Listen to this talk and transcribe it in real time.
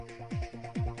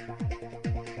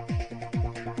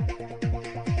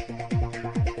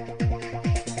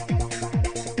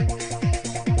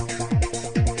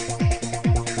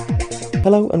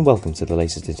Hello and welcome to the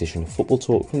latest edition of Football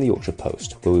Talk from the Yorkshire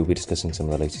Post, where we'll be discussing some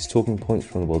of the latest talking points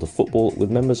from the world of football with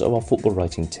members of our football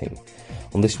writing team.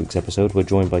 On this week's episode, we're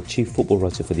joined by Chief Football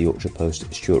Writer for the Yorkshire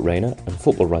Post, Stuart Rayner, and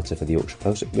Football Writer for the Yorkshire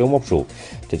Post, Wobschall,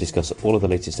 to discuss all of the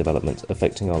latest developments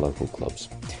affecting our local clubs.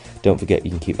 Don't forget you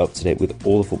can keep up to date with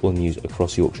all the football news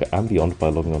across Yorkshire and beyond by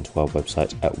logging on to our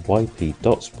website at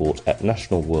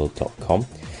yp.sport@nationalworld.com,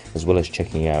 as well as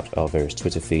checking out our various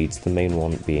Twitter feeds, the main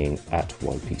one being at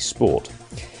YP Sport.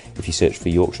 If you search for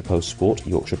Yorkshire Post Sport,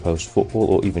 Yorkshire Post Football,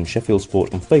 or even Sheffield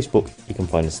Sport on Facebook, you can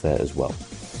find us there as well.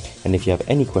 And if you have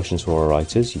any questions for our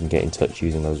writers, you can get in touch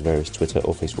using those various Twitter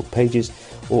or Facebook pages,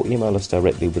 or email us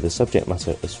directly with the subject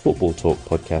matter as Football Talk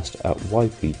Podcast at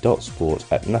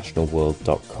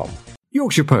yp.sport@nationalworld.com.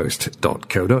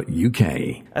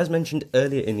 yorkshirepost.co.uk. As mentioned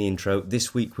earlier in the intro,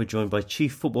 this week we're joined by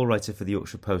Chief Football Writer for the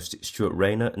Yorkshire Post, Stuart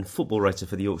Rayner, and Football Writer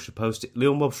for the Yorkshire Post,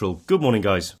 Wobschall. Good morning,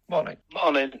 guys. Morning.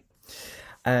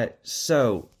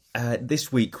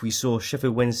 This week we saw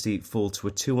Sheffield Wednesday fall to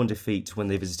a 2-1 defeat when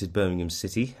they visited Birmingham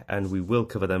City, and we will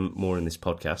cover them more in this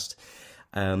podcast.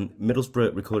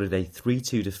 Middlesbrough recorded a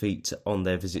 3-2 defeat on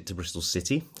their visit to Bristol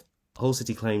City. Hull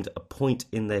City claimed a point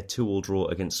in their 2-2 draw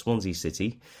against Swansea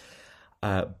City.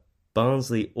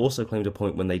 Barnsley also claimed a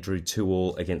point when they drew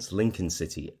 2-2 against Lincoln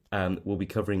City. We'll be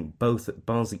covering both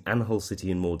Barnsley and Hull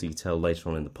City in more detail later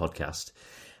on in the podcast.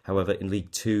 However, in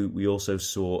League Two, we also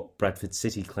saw Bradford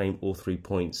City claim all 3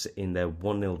 points in their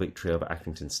 1-0 victory over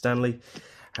Accrington Stanley.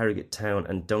 Harrogate Town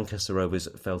and Doncaster Rovers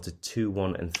fell to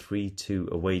 2-1 and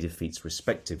 3-2 away defeats,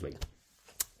 respectively.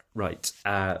 Right,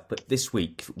 but this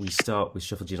week we start with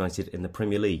Sheffield United in the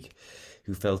Premier League,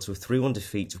 who fell to a 3-1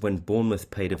 defeat when Bournemouth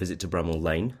paid a visit to Bramall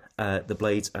Lane. The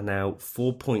Blades are now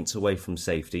 4 points away from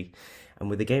safety, and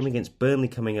with the game against Burnley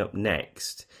coming up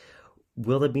next,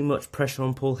 will there be much pressure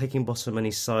on Paul Heckingbottom and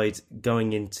his side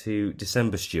going into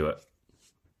December, Stuart?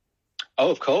 Oh,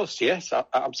 of course, yes,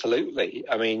 absolutely.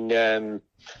 I mean,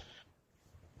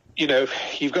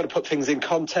 you've got to put things in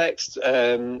context.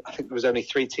 I think there was only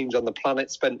 3 teams on the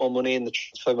planet spent more money in the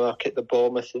transfer market than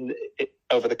Bournemouth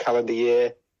over the calendar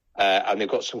year, and they've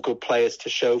got some good players to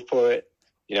show for it.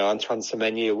 You know, Antoine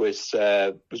Semenyo was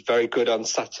very good on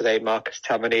Saturday. Marcus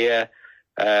Tavernier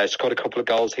scored a couple of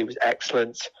goals. He was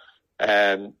excellent.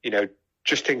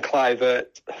 Justin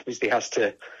Kluivert obviously has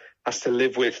to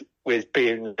live with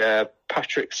being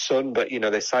Patrick's son, but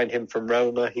they signed him from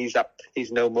Roma. He's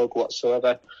no mug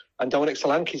whatsoever. And Dominic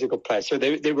Solanke's a good player, so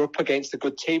they were up against a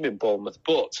good team in Bournemouth.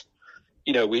 But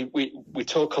we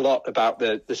talk a lot about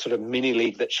the sort of mini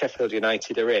league that Sheffield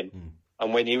United are in,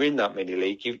 and when you're in that mini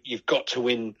league, you've got to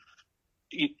win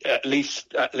at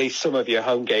least some of your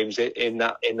home games in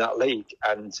that league,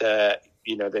 and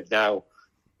they've now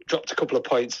dropped a couple of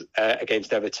points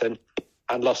against Everton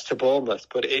and lost to Bournemouth.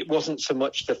 But it wasn't so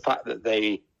much the fact that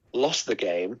they lost the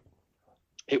game,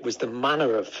 it was the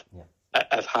manner of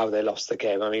how they lost the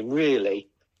game. I mean, really,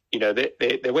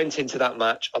 they went into that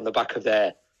match on the back of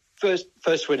their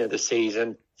first win of the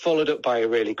season, followed up by a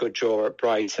really good draw at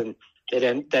Brighton. They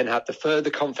then had the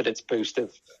further confidence boost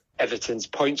of Everton's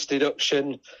points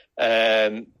deduction.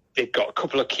 They've got a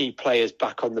couple of key players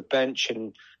back on the bench,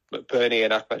 and McBurney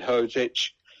and Ahmed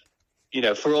Hodzic.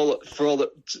 For all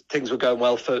that things were going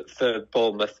well for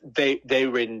Bournemouth, they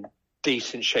were in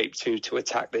decent shape to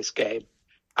attack this game,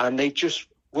 and they just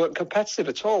weren't competitive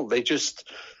at all. They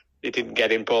didn't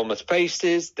get in Bournemouth's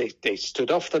faces. They stood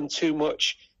off them too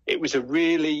much. It was a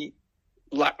really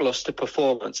lackluster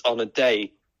performance on a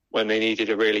day when they needed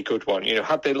a really good one.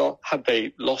 Had they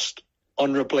lost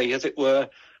honourably, as it were,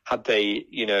 had they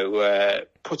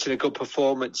put in a good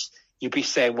performance, you'd be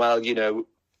saying, well,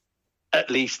 at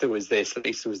least there was this, at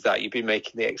least there was that. You'd be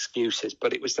making the excuses,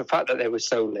 but it was the fact that they were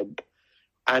so limp.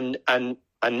 And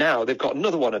now they've got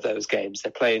another one of those games.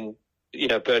 They're playing,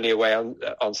 Burnley away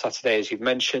on Saturday, as you've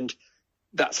mentioned.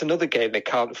 That's another game they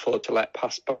can't afford to let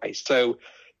pass by. So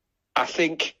I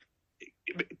think,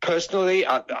 personally,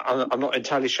 I'm not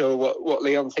entirely sure what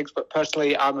Leon thinks, but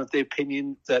personally, I'm of the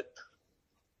opinion that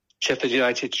Sheffield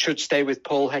United should stay with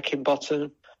Paul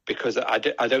Heckingbottom, because I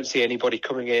don't see anybody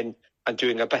coming in and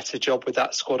doing a better job with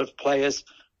that squad of players.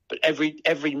 But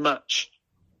every match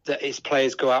that his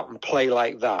players go out and play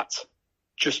like that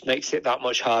just makes it that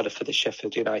much harder for the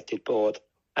Sheffield United board.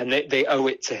 And they owe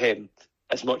it to him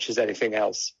as much as anything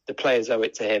else. The players owe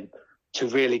it to him to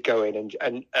really go in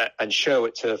and show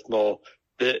at Turf Moor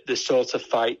the sort of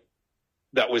fight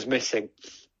that was missing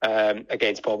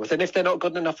against Bournemouth. And if they're not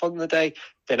good enough on the day,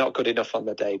 they're not good enough on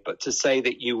the day. But to say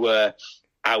that you were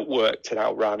outworked and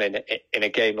outrun in a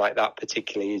game like that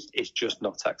particularly is just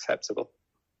not acceptable.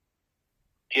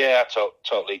 Yeah, I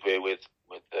totally agree with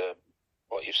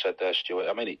what you've said there, Stuart.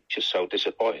 I mean, it's just so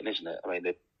disappointing, isn't it? I mean,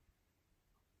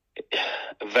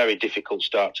 a very difficult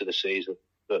start to the season,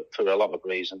 but for a lot of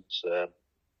reasons.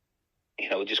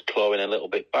 We're just clawing a little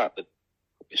bit back. But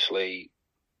obviously,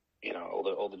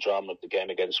 all the drama of the game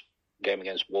against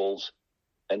Wolves,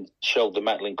 and showed the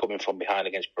meddling coming from behind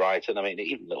against Brighton. I mean,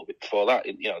 even a little bit before that,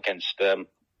 against the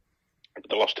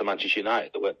loss to Manchester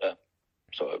United, they weren't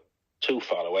sort of too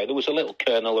far away. There was a little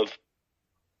kernel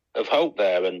of hope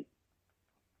there, and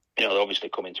they're obviously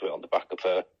coming to it on the back of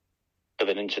a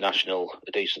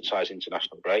decent-sized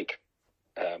international break.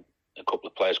 A couple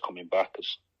of players coming back,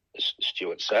 as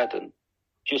Stuart said, and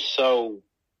just so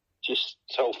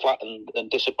flat and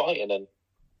disappointing. And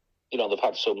they've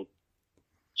had some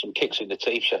kicks in the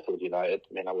teeth, Sheffield United.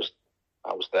 I mean, I was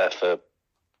there for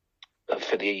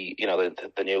the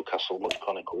Newcastle Much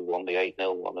Chronicle won the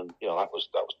 8-0 one, and that was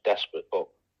desperate. But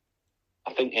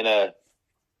I think in a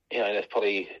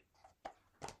probably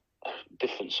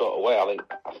different sort of way.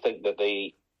 I think that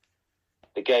the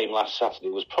game last Saturday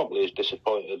was probably as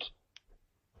disappointed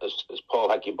as Paul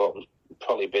Heckingbottom's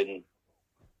probably been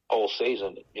all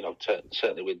season.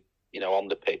 Certainly with on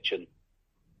the pitch, and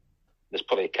there's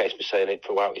probably a case for saying it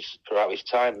throughout his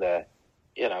time there.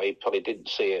 He probably didn't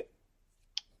see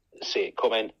it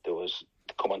coming. There was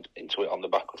coming into it on the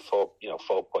back of 4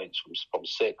 points from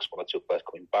 6, 1 or 2 players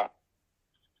coming back.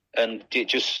 And it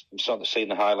just, I'm starting to see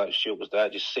the highlights. Stuart was there.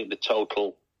 Just seemed a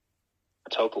total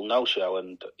no-show,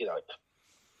 and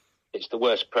it's the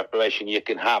worst preparation you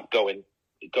can have going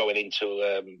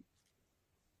into.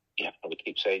 We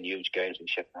keep saying huge games in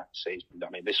Sheffield United season. I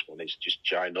mean, this one is just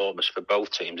ginormous for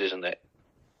both teams, isn't it?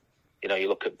 You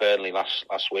look at Burnley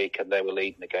last week, and they were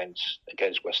leading against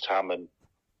West Ham, and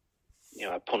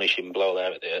a punishing blow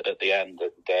there at the end.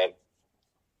 And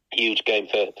huge game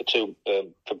for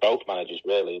both managers,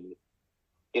 really. And,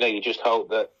 you just hope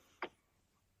that,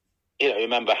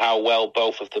 remember how well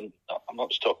both of them, I'm not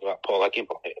just talking about Paul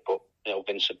Heckingbottom here, but,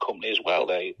 Vincent Kompany as well.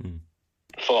 They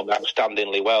performed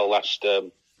outstandingly well last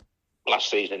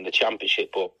season in the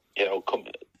Championship, but,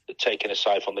 taking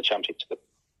aside from the Championship to the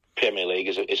Premier League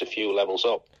is a few levels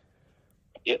up.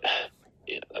 At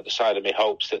the side of me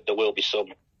hopes that there will be some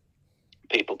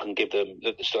people can give them,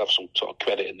 that they still have some sort of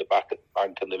credit in the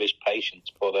bank, and there is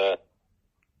patience, but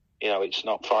it's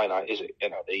not finite, is it?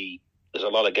 There's a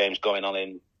lot of games going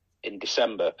on in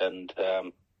December, and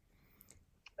the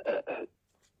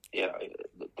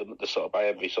sort of by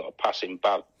every sort of passing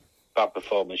bad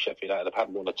performance Sheffield United have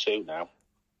had 1 or 2 now.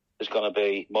 There's going to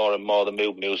be more and more the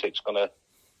mood music's going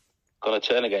to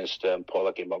turn against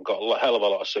Paul Heckingbottom. I've got a hell of a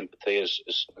lot of sympathy, as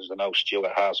I know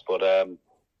Stuart has, but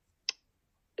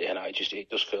it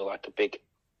does feel like a big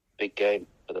game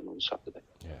for them on Saturday.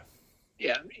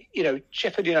 Yeah,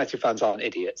 Sheffield United fans aren't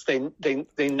idiots.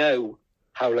 They know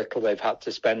how little they've had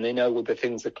to spend. They know the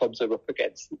things the clubs are up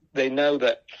against. They know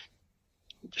that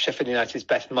Sheffield United's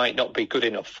best might not be good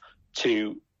enough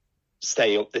to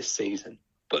stay up this season,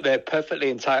 but they're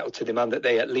perfectly entitled to demand that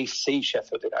they at least see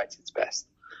Sheffield United's best.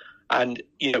 And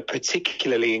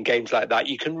particularly in games like that,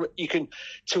 you can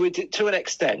to an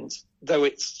extent, though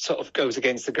it sort of goes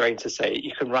against the grain to say it,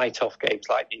 you can write off games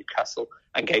like Newcastle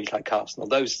and games like Arsenal.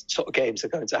 Those sort of games are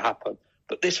going to happen.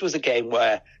 But this was a game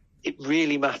where it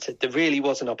really mattered. There really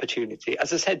was an opportunity.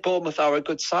 As I said, Bournemouth are a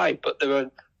good side, but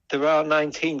there are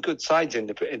 19 good sides in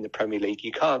the Premier League.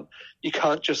 You can't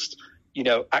just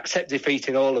accept defeat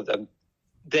in all of them.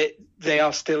 They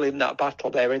are still in that battle.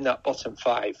 They're in that bottom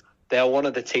 5. They are one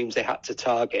of the teams they had to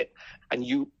target, and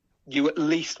you at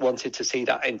least wanted to see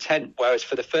that intent. Whereas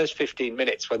for the first 15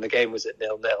 minutes when the game was at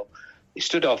 0-0, they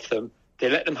stood off them. They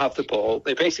let them have the ball.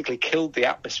 They basically killed the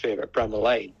atmosphere at Bramall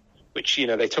Lane, which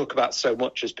they talk about so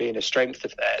much as being a strength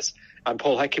of theirs. And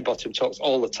Paul Heckingbottom talks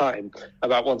all the time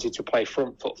about wanting to play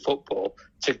front foot football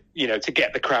to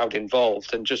get the crowd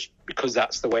involved, and just because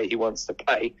that's the way he wants to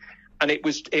play. And it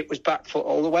was back foot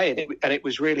all the way, and it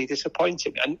was really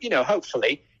disappointing. And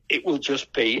hopefully it will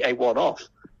just be a one-off.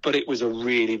 But it was a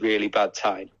really, really bad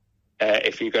time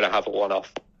if you're going to have a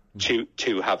one-off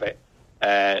to have it.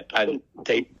 And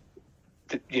they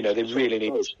really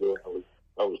need.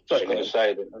 I was just going to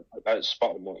say that that's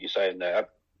spot on what you're saying there.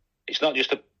 It's not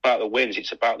just about the wins;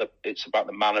 it's about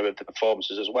the manner of the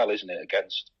performances as well, isn't it?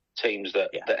 Against teams that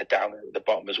are down at the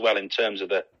bottom as well, in terms of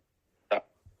that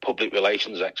public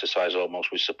relations exercise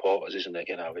almost with supporters, isn't it?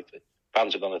 If the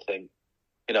fans are going to think,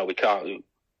 we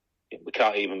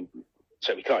can't even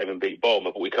beat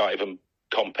Bournemouth, but we can't even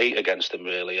compete against them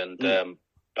really, and that's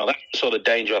the sort of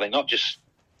danger. I think not just.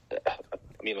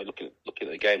 Looking at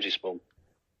the games this month.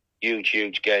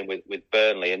 Huge game with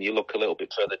Burnley, and you look a little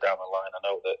bit further down the line. I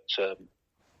know that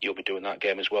you'll be doing that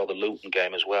game as well, the Luton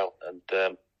game as well. And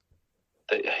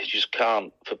you just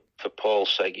can't, for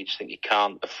Paul's sake, you just think you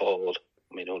can't afford,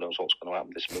 I mean, who knows what's going to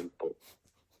happen this month, but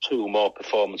 2 more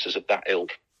performances of that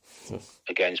ilk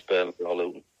against Bournemouth or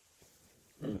Luton.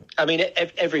 I mean,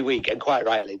 every week, and quite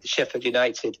rightly, the Sheffield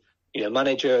United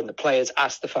manager and the players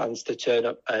ask the fans to turn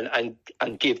up and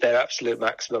give their absolute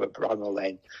maximum at Bramall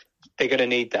Lane. They're going to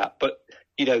need that. But,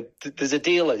 there's a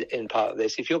deal in part of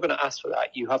this. If you're going to ask for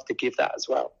that, you have to give that as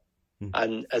well.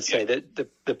 And I'd say that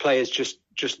the players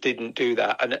just didn't do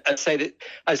that. And I'd say that,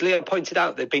 as Leon pointed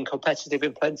out, they've been competitive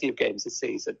in plenty of games this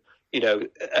season. There've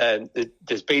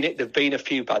been a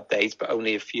few bad days, but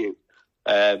only a few.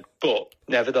 But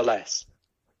nevertheless,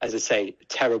 as I say,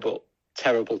 terrible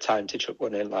time to chuck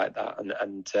one in like that,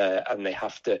 and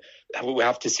we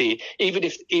have to see, even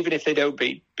if they don't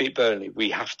beat Burnley, we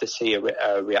have to see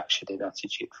a reaction in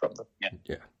attitude from them.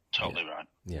 Yeah, totally right.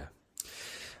 Yeah.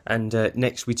 And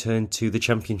next we turn to the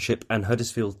Championship and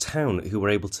Huddersfield Town, who were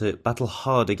able to battle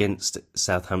hard against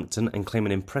Southampton and claim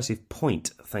an impressive point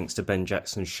thanks to Ben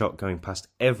Jackson's shot going past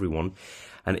everyone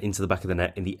and into the back of the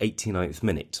net in the 89th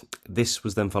minute. This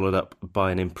was then followed up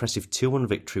by an impressive 2-1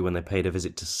 victory when they paid a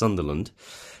visit to Sunderland.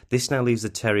 This now leaves the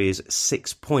Terriers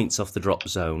 6 points off the drop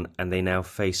zone, and they now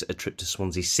face a trip to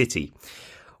Swansea City.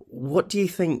 What do you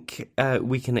think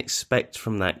we can expect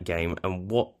from that game, and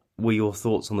what were your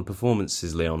thoughts on the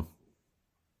performances, Leon?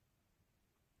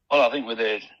 Well, I think with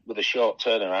a short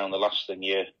turnaround, the last thing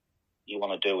you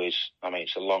want to do is, I mean,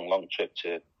 it's a long trip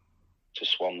to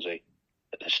Swansea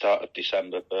at the start of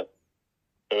December for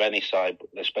any side, but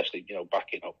especially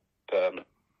backing up from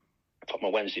a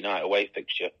Wednesday night away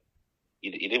fixture.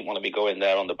 You didn't want to be going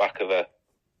there on the back of a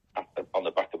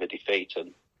defeat.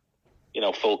 And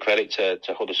full credit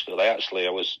to Huddersfield. I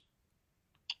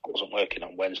wasn't working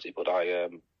on Wednesday, but I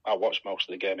watched most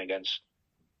of the game against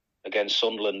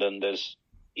Sunderland, and there's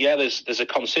a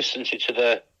consistency to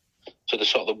the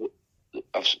sort of.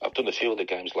 I've done a few of the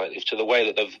games lately, to the way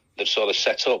that they've sort of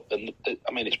set up, and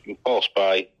I mean, it's been forced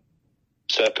by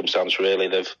circumstance really.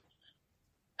 They've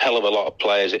hell of a lot of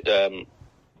players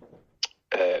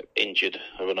injured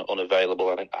or unavailable.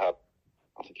 I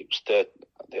think it was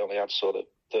they only had sort of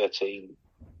 13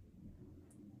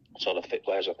 sort of fit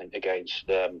players, I think, against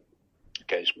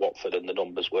Watford, and the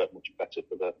numbers weren't much better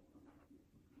for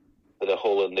the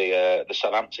Hull and the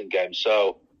Southampton game.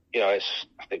 So, I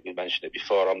think we mentioned it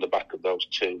before, on the back of those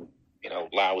 2,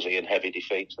 lousy and heavy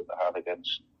defeats that they had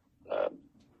against,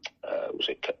 was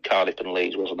it Cardiff and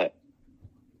Leeds, wasn't it?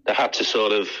 They had to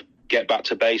sort of get back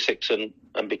to basics and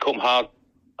become hard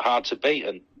to beat,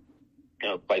 and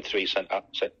play 3 centre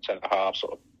half,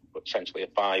 sort of essentially a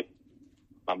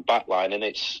 5-man back line, and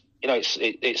it's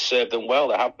served them well.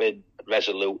 They have been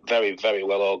resolute, very, very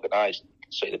well organised. You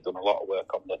can see they've done a lot of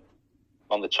work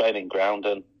on the training ground,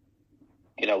 and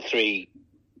 3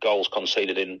 goals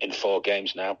conceded in 4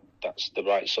 games now. That's the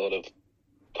right sort of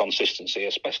consistency,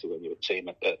 especially when you're a team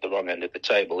at the wrong end of the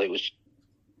table. It was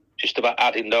just about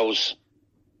adding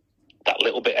that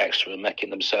little bit extra and making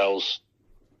themselves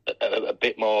a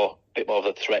bit more of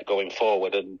a threat going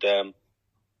forward. And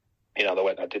they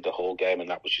went. I did the whole game, and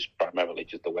that was just primarily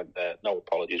just they went there. No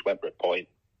apologies, went for a point,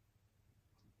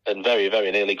 and very,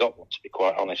 very nearly got one, to be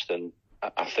quite honest. And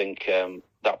I think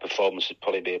that performance would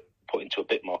probably be put into a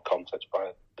bit more context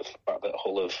by the fact that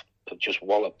Hull have just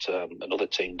walloped another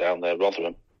team down there,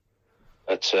 Rotherham,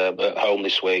 at home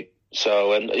this week.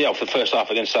 So, and for the first half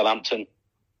against Southampton,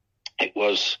 it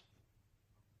was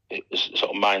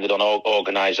sort of minded on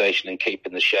organisation and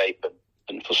keeping the shape,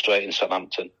 and frustrating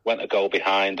Southampton. Went a goal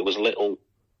behind. There was little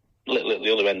at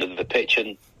the other end of the pitch,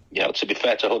 and to be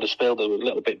fair to Huddersfield, there was a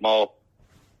little bit more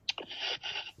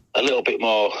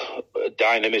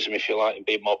dynamism, if you like, and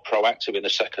being more proactive in the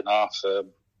second half.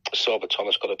 Sorba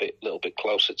Thomas got a little bit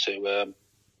closer to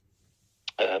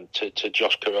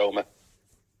Josh Karoma,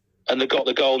 and they got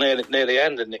the goal near the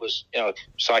end, and it was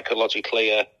psychologically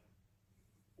it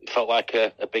felt like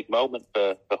a big moment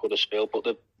for Huddersfield.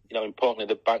 But importantly,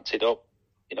 they backed it up.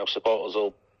 Supporters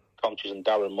all conscious, and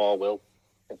Darren Moore will.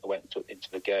 I think they went into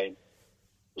the game.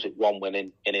 Was it 1 win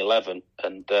in 11?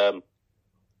 And that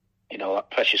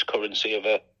precious currency of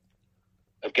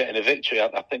getting a victory.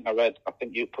 I think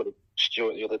you put it,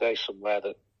 Stuart, the other day somewhere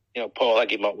that Paul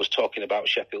Heckingbottom was talking about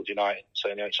Sheffield United,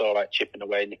 saying it's all right chipping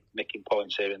away, nicking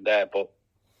points here and there, but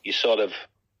you sort of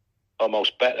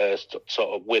almost better sort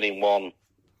of winning one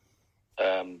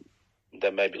than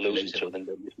maybe losing two, and then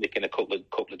nicking a couple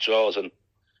of draws. And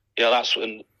that's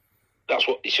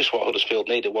it's just what Huddersfield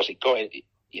needed. Was it going?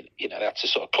 They had to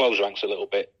sort of close ranks a little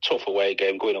bit. Tough away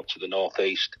game going up to the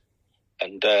northeast,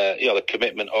 and the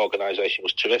commitment, organisation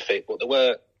was terrific. But there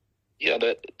were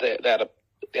they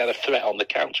had a threat on the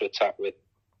counter attack with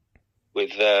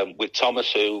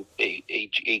Thomas, who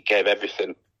he gave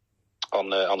everything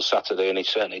on Saturday, and he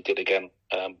certainly did again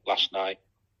last night.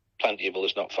 Plenty of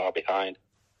others not far behind.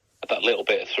 That little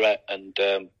bit of threat, and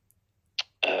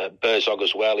Herzog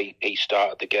as well. He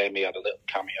started the game. He had a little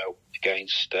cameo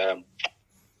against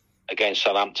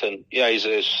Southampton. Yeah, he's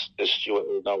as Stuart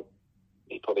will know.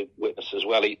 He probably witnessed as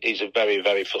well. He's a very,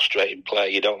 very frustrating player.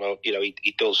 You don't know.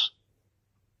 He does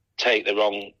take the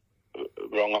wrong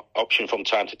option from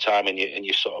time to time, and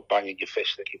you sort of banging your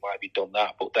fist thinking, why have you done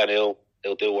that? But then he'll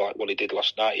do what he did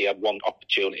last night. He had one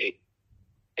opportunity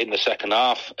in the second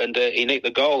half, and he nicked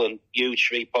the goal, and huge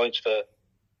 3 points for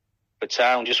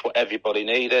Town, just what everybody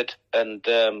needed. And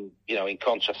in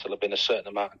contrast, there'll have been a certain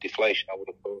amount of deflation, I would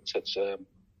have thought,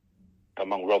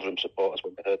 among Rotherham supporters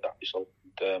when they heard that result,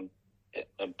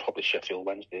 and probably Sheffield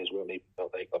Wednesday as well. They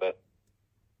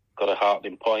got a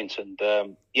heartening point, and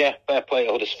fair play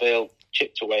to Huddersfield.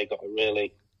 Chipped away, got a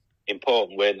really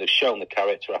important win. They've shown the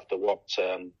character after what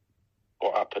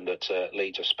happened at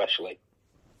Leeds, especially.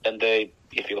 And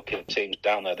if you look at the teams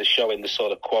down there, they're showing the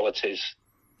sort of qualities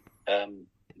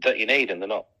that you need, and they're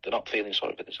not feeling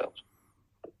sorry for themselves.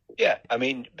 Yeah, I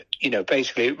mean,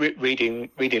 basically reading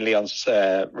Leon's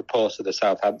report of the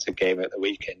Southampton game at the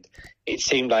weekend, it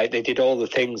seemed like they did all the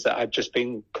things that I've just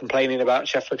been complaining about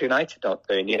Sheffield United not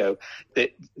doing.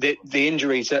 The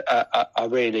injuries are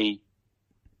really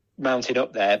mounting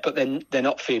up there, but then they're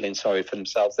not feeling sorry for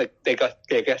themselves. They're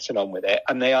getting on with it,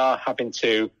 and they are having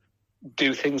to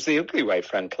do things the ugly way,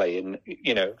 frankly. And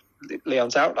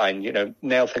Leon's outline,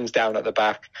 nail things down at the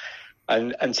back.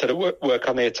 And sort of work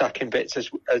on the attacking bits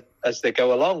as they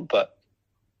go along. But,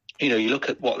 you look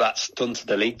at what that's done to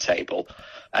the league table,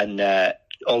 and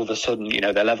all of a sudden,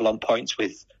 they're level on points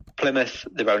with Plymouth.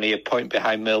 They're only a point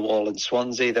behind Millwall and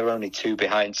Swansea. They're only 2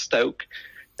 behind Stoke.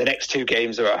 The next 2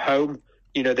 games are at home.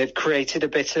 They've created a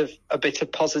bit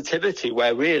of positivity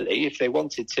where really, if they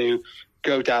wanted to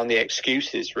go down the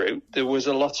excuses route, there was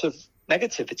a lot of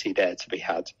negativity there to be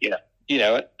had.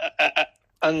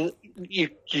 And you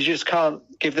just can't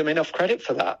give them enough credit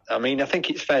for that. I mean, I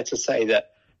think it's fair to say that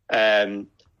Darren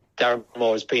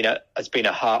Moore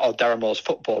Darren Moore's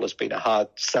football has been a hard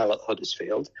sell at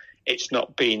Huddersfield. It's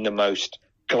not been the most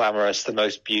glamorous, the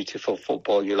most beautiful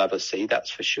football you'll ever see,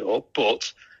 that's for sure.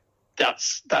 But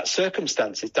that's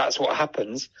circumstances. That's what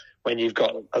happens when you've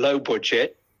got a low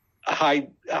budget, a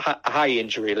high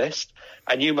injury list,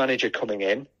 a new manager coming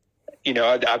in.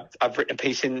 I've written a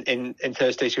piece in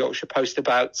Thursday's Yorkshire Post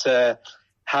about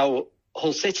how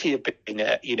Hull City have been,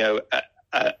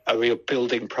 a real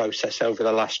building process over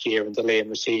the last year under Liam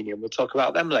Rossini, and we'll talk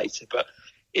about them later. But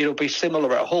it'll be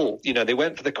similar at Hull. They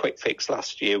went for the quick fix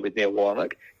last year with Neil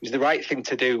Warnock. It was the right thing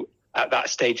to do at that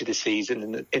stage of the season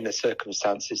and in the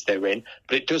circumstances they're in.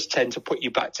 But it does tend to put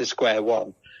you back to square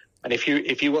one. And if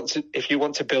you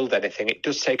want to build anything, it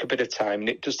does take a bit of time and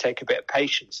it does take a bit of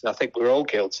patience. And I think we're all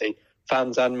guilty,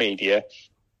 fans and media,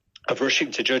 of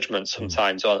rushing to judgment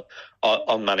sometimes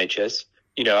on managers.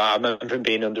 I remember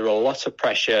being under a lot of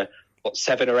pressure,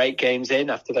 7 or 8 games in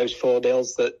after those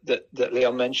 4-0s that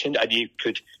Leon mentioned, and you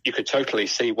could totally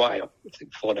see why. I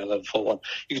think 4-0 and 4-1.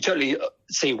 You could totally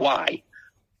see why,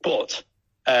 but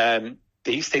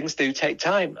these things do take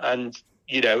time, and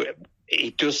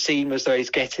it does seem as though he's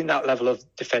getting that level of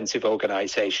defensive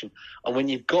organisation, and when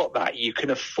you've got that, you can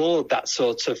afford that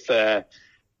sort of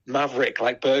maverick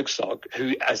like Bergsog,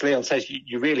 who, as Leon says,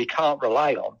 you really can't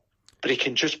rely on, but he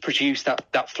can just produce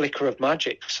that flicker of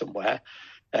magic somewhere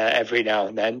every now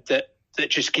and then that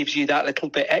just gives you that little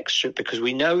bit extra, because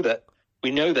we know that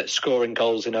scoring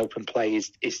goals in open play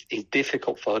is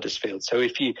difficult for Huddersfield. So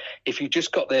if you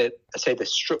just got the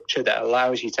structure that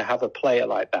allows you to have a player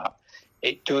like that,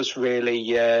 it does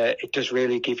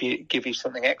really give you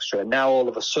something extra. And now all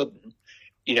of a sudden,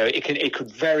 it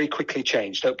could very quickly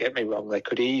change. Don't get me wrong; they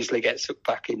could easily get sucked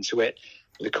back into it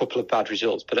with a couple of bad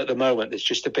results. But at the moment, there's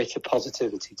just a bit of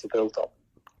positivity to build on.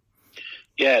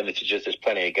 Yeah, and there's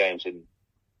plenty of games in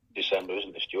December,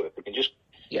 isn't there, Stuart? We can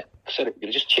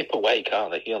just chip away,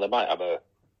 can't they? They might have a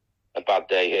bad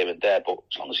day here and there, but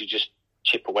as long as you just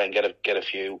chip away and get a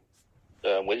few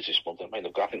wins this month. I mean,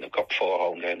 I think they've got 4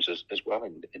 home games as well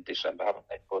in December, haven't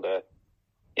they? But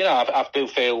I do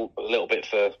feel a little bit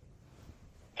for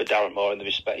Darren Moore in the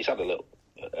respect he's had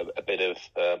a bit of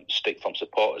stick from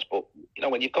supporters, but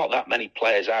when you've got that many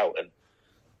players out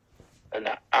and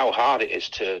how hard it is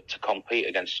to compete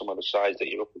against some of the sides that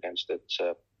you're up against at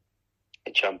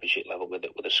championship level with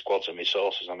the squads and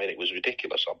resources. I mean, it was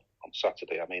ridiculous on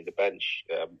Saturday. I mean, the bench,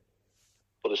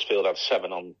 Huddersfield had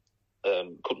 7 on,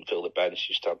 couldn't fill the bench,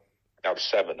 just had had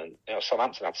 7, and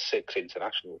Southampton had 6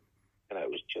 international. It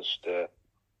was just the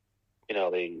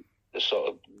sort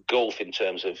of gulf in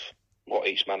terms of what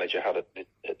each manager had at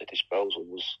the disposal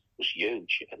was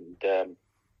huge. And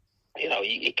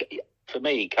for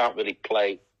me, he can't really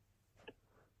play.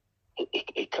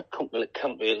 He can't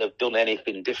really have done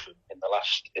anything different in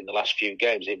the last few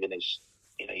games. Even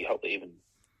you hope that even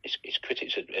his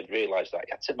critics had realised that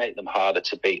he had to make them harder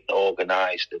to beat,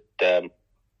 organised, and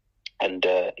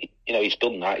he's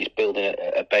done that. He's building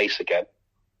a base again,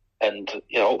 and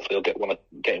hopefully he'll get one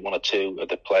or two of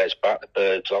the players back. The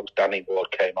Birds, Danny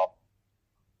Ward came on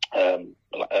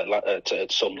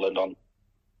at Sunderland on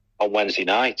Wednesday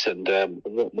night, and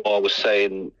what Moore was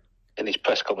saying in his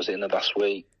press conference in the last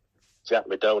week, Jack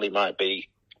Redoni might be.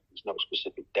 There's no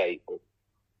specific date, but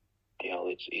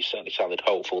he certainly sounded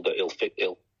hopeful that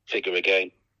he'll figure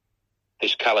again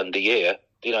this calendar year.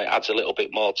 It adds a little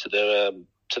bit more to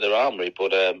their armoury,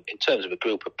 but in terms of a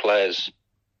group of players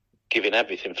giving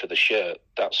everything for the shirt,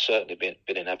 that's certainly been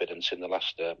in evidence in the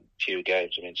last few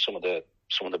games. I mean, some of the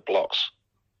blocks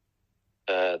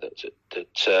that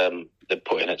they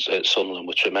put in at Sunderland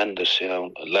were tremendous.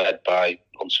 Led by,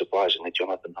 unsurprisingly,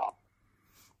 Jonathan Hart.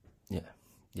 Yeah.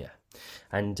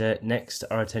 And next,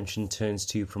 our attention turns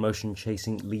to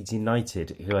promotion-chasing Leeds United,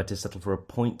 who had to settle for a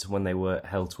point when they were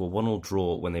held to a 1-1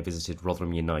 draw when they visited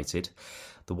Rotherham United.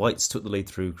 The Whites took the lead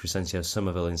through Crescencio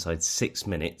Somerville inside 6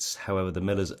 minutes. However, the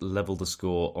Millers levelled the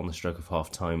score on the stroke of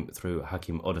half-time through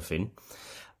Heckingbottom.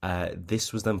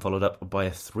 This was then followed up by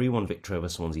a 3-1 victory over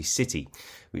Swansea City,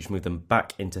 which moved them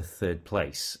back into 3rd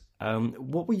place.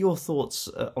 What were your thoughts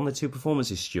on the two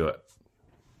performances, Stuart?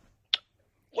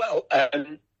 Well,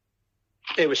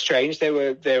 they were strange. They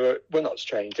were not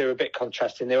strange. They were a bit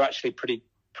contrasting. They were actually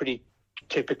pretty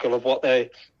typical of what the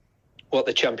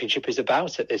Championship is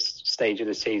about at this stage of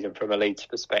the season from a Leeds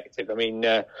perspective. I mean,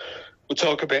 we'll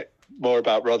talk a bit more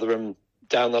about Rotherham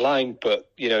down the line,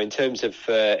 but in terms of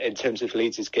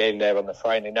Leeds' game there on the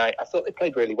Friday night, I thought they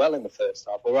played really well in the first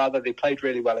half, or rather, they played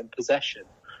really well in possession,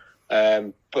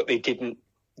 but they didn't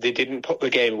put the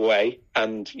game away.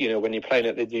 And when you're playing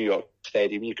at the New York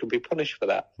Stadium, you can be punished for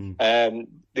that.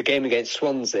 The game against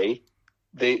Swansea,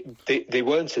 they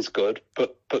weren't as good,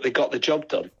 but they got the job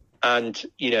done. And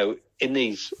in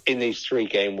these 3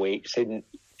 game weeks,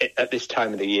 at this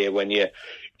time of the year when you're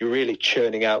really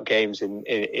churning out games in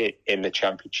the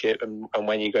Championship, and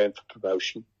when you're going for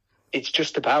promotion, it's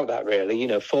just about that really.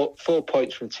 4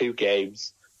 points from 2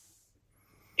 games.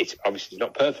 It's obviously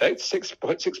not perfect. 6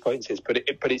 points is, but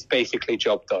it's basically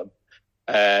job done.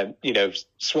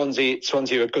 Swansea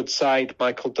are a good side.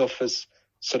 Michael Duff has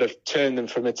sort of turned them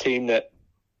from a team that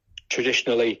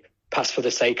traditionally pass for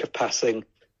the sake of passing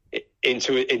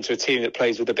into a team that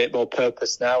plays with a bit more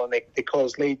purpose now, and they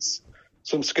caused Leeds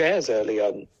some scares early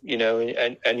on.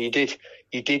 And you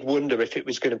did wonder if it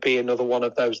was going to be another one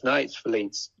of those nights for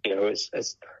Leeds.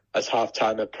 As half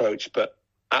time approached, but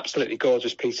absolutely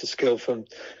gorgeous piece of skill from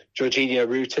Jorginho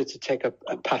Ruta to take a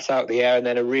pass out the air and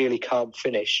then a really calm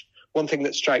finish. One thing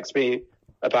that strikes me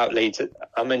about Leeds,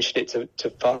 I mentioned it to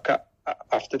Falk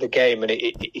after the game, and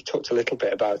he talked a little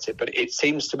bit about it, but it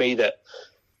seems to me that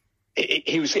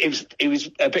he was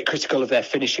a bit critical of their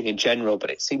finishing in general, but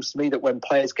it seems to me that when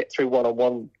players get through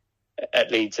one-on-one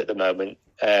at Leeds at the moment,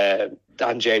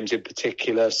 Dan James in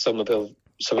particular, Somerville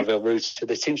Ruta,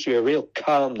 there seems to be a real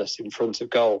calmness in front of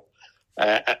goal.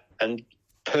 And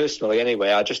personally,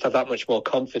 anyway, I just have that much more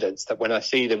confidence that when I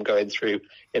see them going through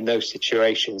in those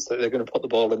situations, that they're going to put the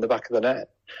ball in the back of the net.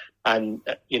 And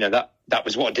that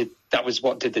was what did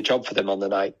the job for them on the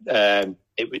night.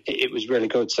 It was really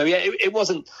good. So yeah, it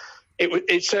wasn't.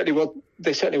 It certainly was.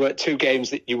 They certainly weren't 2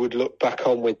 games that you would look back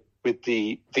on with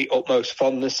the utmost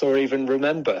fondness or even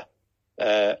remember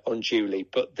unduly.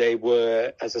 But they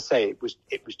were, as I say, it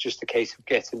was just a case of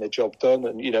getting the job done.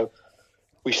 And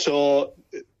we saw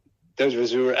those of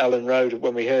us who were at Ellen Road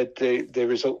when we heard the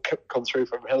result come through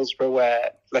from Hillsborough,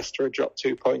 where Leicester had dropped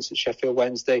 2 points at Sheffield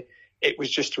Wednesday. It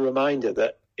was just a reminder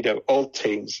that all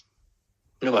teams,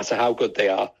 no matter how good they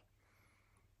are,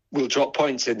 will drop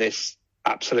points in this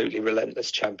absolutely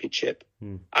relentless Championship.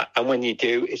 And when you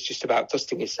do, it's just about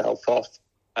dusting yourself off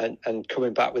and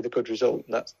coming back with a good result.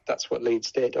 And that's what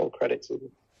Leeds did. All credit to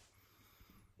them.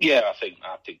 Yeah, I think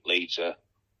Leeds are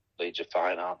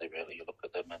fine, aren't they? Really, you look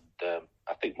at them, and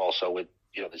I think more so with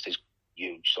there's this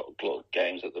huge sort of glut of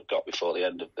games that they've got before the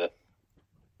end of the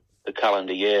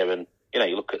calendar year, and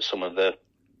you look at some of their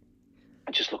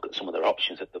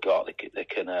options that they've got. They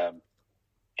can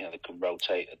they can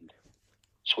rotate and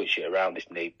switch it around if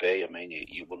need be. I mean,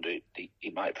 you wonder he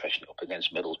might freshen it up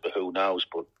against Middlesbrough, who knows?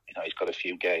 But he's got a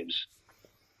few games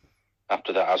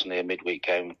after that, hasn't he? A midweek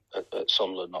game at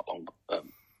Sunderland, not long,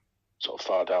 sort of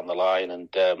far down the line. And,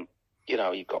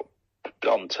 you've got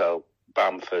Gonto,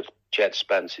 Bamford, Jed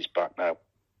Spence is back now.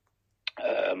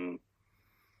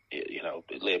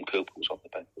 Liam Cooper was on the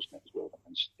bench, wasn't it, as well,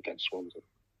 against Swansea.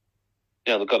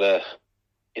 They've got a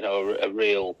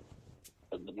real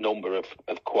number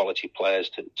of quality players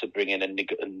to bring in and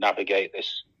navigate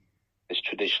this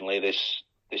traditionally this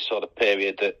sort of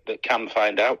period that can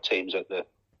find out teams at the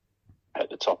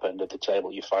top end of the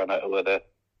table. You find out who are the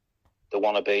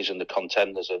wannabes and the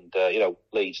contenders, and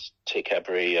Leeds tick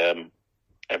every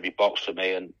box for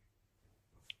me, and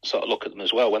sort of look at them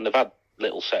as well. When they've had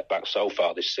little setbacks so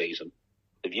far this season,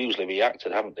 they've usually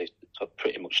reacted, haven't they?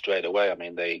 Pretty much straight away. I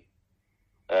mean, I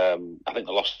think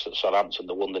they lost to Southampton.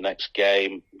 They won the next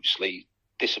game. Obviously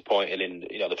disappointing in,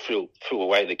 they threw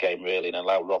away the game really and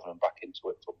allowed Rotherham back into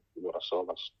it from what I saw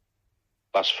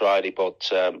last Friday. But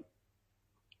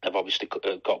they've obviously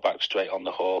got back straight on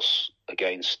the horse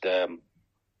against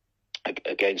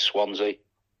Swansea.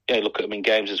 Look at them in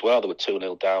games as well. They were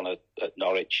 2-0 down at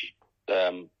Norwich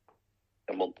a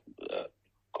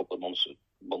couple of months,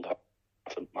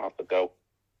 half ago,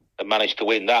 and managed to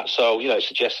win that. So it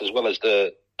suggests, as well as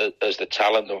the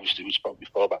talent, obviously we spoke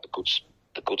before about the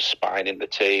good spine in the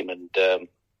team, and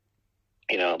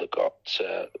they've got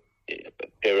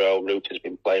Hero Root has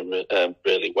been playing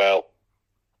really well.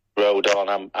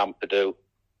 Rodon, Ampadu,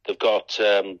 they've got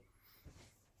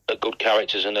good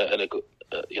characters and a good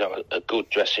a good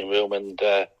dressing room, and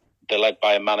they're led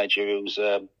by a manager who's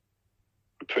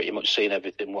pretty much seen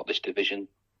everything what this division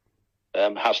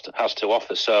has to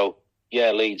offer. So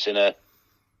Leeds in a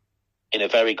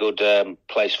very good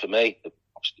place for me. They've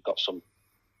got some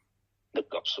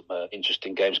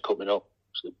interesting games coming up.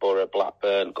 So Borough,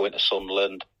 Blackburn, going to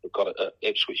Sunderland. They've got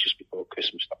Ipswich just before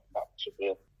Christmas. That's a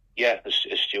real. As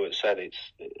Stuart said, it's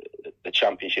the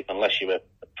Championship. Unless you're a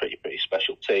pretty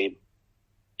special team,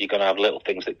 you're going to have little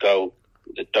things that don't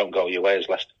go your way, as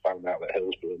Leicester found out at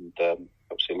Hillsborough, and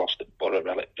obviously lost at Borough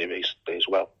relatively recently as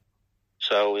well.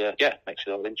 So makes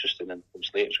it all interesting. And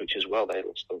obviously Ipswich as well. They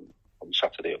lost on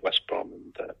Saturday at West Brom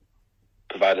and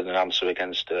provided an answer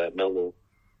against Millwall.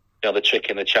 The trick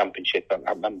in the Championship,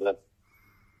 I remember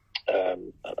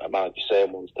I might be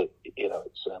saying once that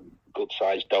it's good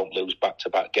sides don't lose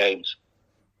back-to-back games,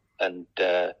 and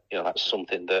that's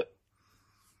something that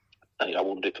I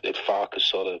wonder if Farke's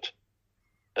sort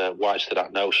of wise to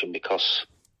that notion, because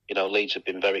Leeds have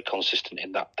been very consistent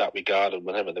in that regard, and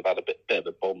whenever they've had a bit of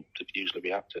a bump, they've usually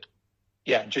reacted.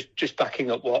 Yeah, just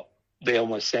backing up what Leon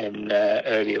was saying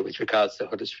earlier with regards to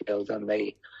Huddersfield and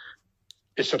the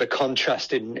sort of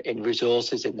contrast in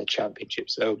resources in the Championship.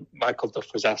 So Michael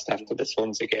Duff was asked after the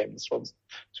Swansea game, the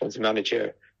Swansea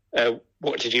manager,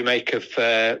 what did you make of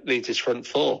Leeds' front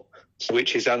four? To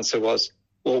which his answer was,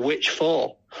 well, which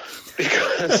four?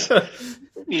 Because for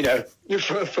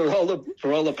all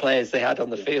the players they had on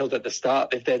the field at the start,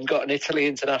 they've then got an Italy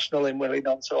international in Willie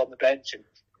Nonto on the bench, and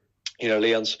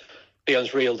Leon's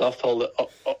reeled off all the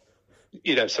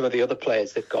some of the other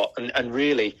players they've got, and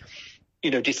really,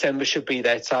 December should be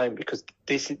their time, because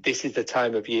this is the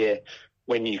time of year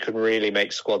when you can really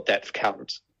make squad depth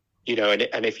count.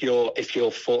 And if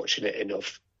you're fortunate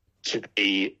enough to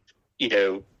be,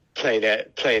 playing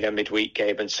a midweek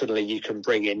game, and suddenly you can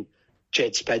bring in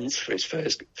Jed Spence for his first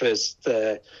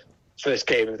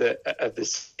game of the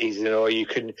season, or you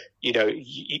can,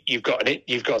 you've got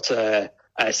a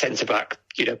centre back,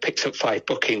 picks up 5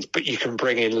 bookings, but you can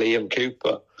bring in Liam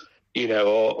Cooper,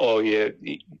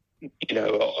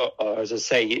 or as I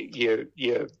say, your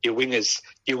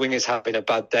wingers having a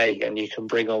bad day, and you can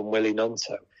bring on Willie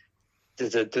Nonto.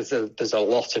 There's a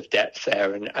lot of depth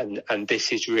there, and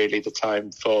this is really the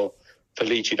time for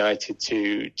Leeds United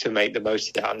to make the most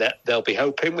of that, and they'll be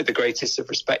hoping, with the greatest of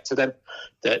respect to them,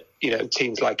 that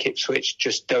teams like Ipswich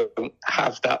just don't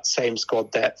have that same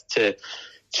squad depth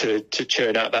to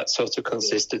churn out that sort of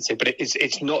consistency. But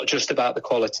it's not just about the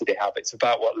quality they have. It's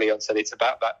about what Leon said. It's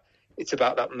about that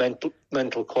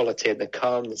mental quality and the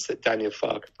calmness that Daniel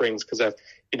Farke brings. Because I've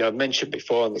mentioned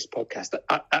before on this podcast that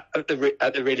at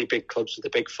the really big clubs with the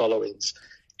big followings,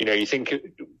 you think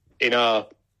in our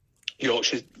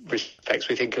Yorkshire respects,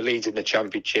 we think of Leeds in the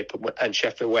Championship and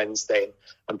Sheffield Wednesday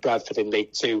and Bradford in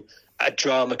League Two. A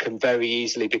drama can very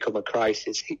easily become a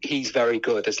crisis. He's very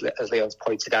good, as Leon's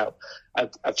pointed out,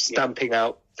 of stamping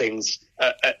out things,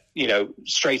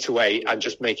 straight away, and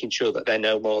just making sure that they're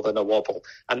no more than a wobble.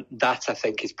 And that, I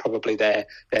think, is probably their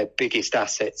biggest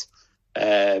asset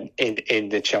in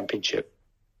the Championship.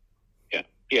 Yeah,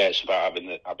 it's about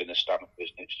having the stamina,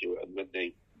 isn't it, Stuart? And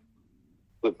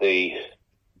with the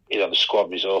the squad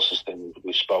resources thing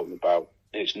we've spoken about.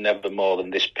 It's never more than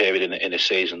this period in a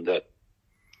season that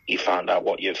you find out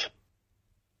what you've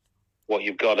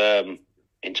got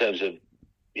in terms of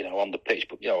on the pitch,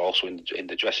 but also in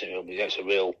the dressing room. It's a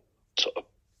real sort of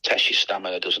test your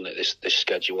stamina, doesn't it? This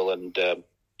schedule, and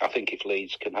I think if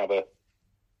Leeds can have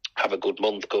a good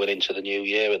month going into the new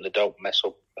year and they don't mess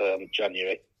up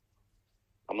January,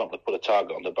 I'm not going to put a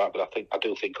target on the back, but I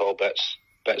do think all bets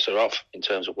are off in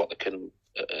terms of what they can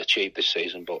achieve this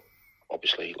season. But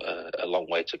obviously, a long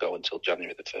way to go until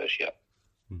January the 1st yet.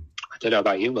 I don't know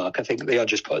about you, Mark. I think Leon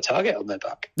just put a target on their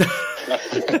back.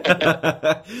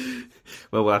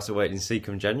 Well, we'll have to wait and see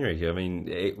come January. I mean,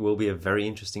 it will be a very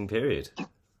interesting period.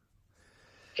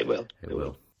 It will.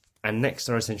 And next,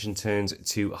 our attention turns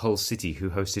to Hull City, who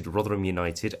hosted Rotherham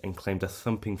United and claimed a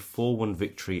thumping 4-1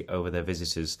 victory over their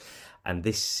visitors. And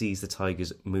this sees the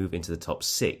Tigers move into the top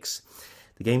 6.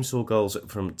 The game saw goals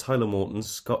from Tyler Morton,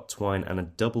 Scott Twine and a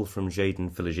double from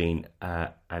Jayden Philogene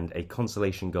and a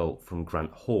consolation goal from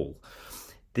Grant Hall.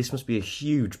 This must be a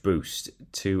huge boost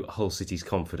to Hull City's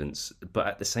confidence, but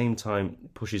at the same time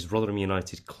pushes Rotherham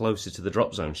United closer to the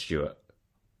drop zone, Stuart.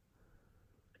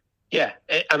 Yeah,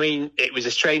 it was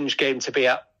a strange game to be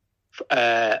at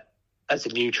as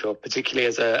a neutral, particularly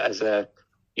as a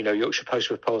Yorkshire Post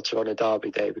reporter on a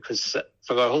derby day, because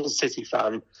for a Hull City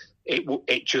fan,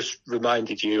 it just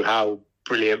reminded you how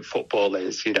brilliant football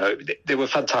is. They were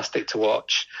fantastic to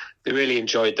watch. They really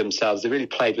enjoyed themselves. They really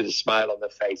played with a smile on their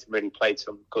face and really played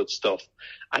some good stuff.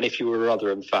 And if you were a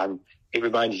Rotherham fan, it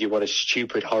reminded you what a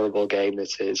stupid, horrible game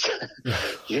this is.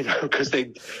 Because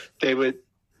they were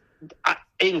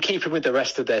in keeping with the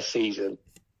rest of their season.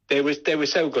 They were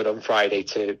so good on Friday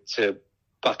to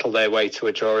battle their way to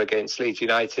a draw against Leeds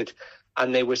United,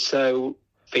 and they were so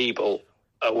feeble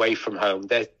away from home.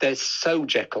 They're so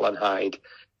Jekyll and Hyde.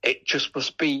 It just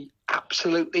must be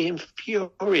absolutely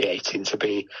infuriating to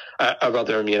be a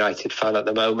Rotherham United fan at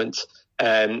the moment.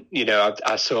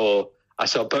 I saw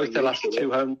both the last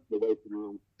two home.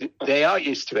 They are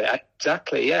used to it,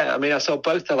 exactly. Yeah, I saw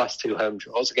both the last two home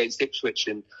draws against Ipswich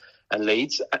and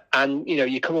Leeds, and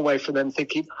you come away from them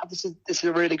thinking, this is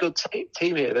a really good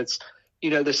team here.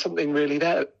 There's something really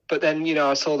there. But then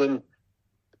I saw them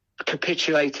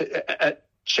capitulate at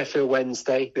Sheffield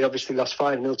Wednesday. They obviously lost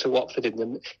 5-0 to Watford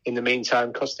in the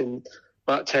meantime, costing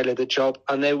Mark Taylor the job.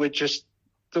 And there was just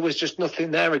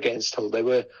nothing there against Hull. They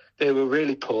were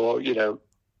really poor.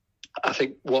 I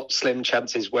think what slim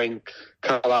chances Wayne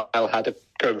Carlisle had of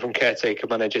going from caretaker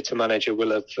manager to manager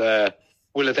will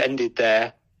have ended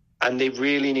there. And they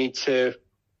really need to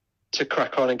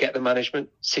crack on and get the management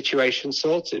situation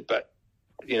sorted. But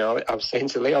I was saying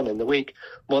to Leon in the week,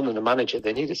 more than a manager,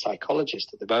 they need a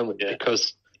psychologist at the moment,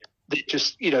 because they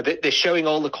just, they're showing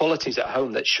all the qualities at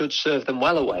home that should serve them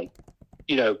well away.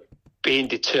 Being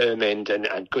determined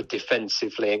and good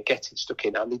defensively and getting stuck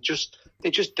in, and they just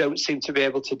don't seem to be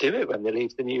able to do it when they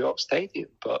leave the New York Stadium.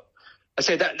 But I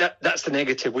say that's the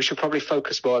negative. We should probably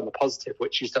focus more on the positive,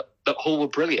 which is that Hull were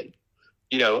brilliant.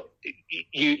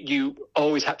 You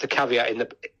always have to caveat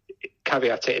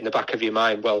it in the back of your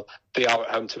mind. Well, they are at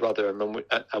home to Rotherham,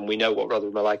 and we know what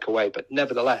Rotherham are like away. But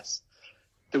nevertheless,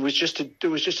 there was just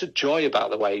a joy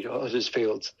about the way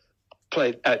Huddersfield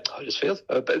played.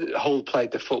 Hull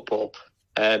played the football.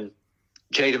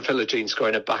 Jayden Philogene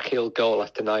scoring a backheel goal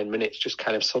after 9 minutes just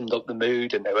kind of summed up the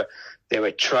mood, and they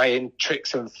were trying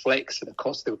tricks and flicks, and of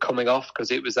course they were coming off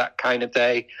because it was that kind of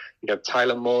day.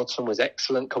 Tyler Morton was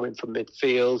excellent coming from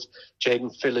midfield.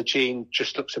 Jayden Philogene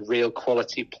just looks a real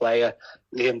quality player.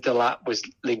 Liam Delap was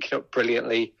linking up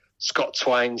brilliantly. Scott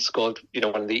Twine scored,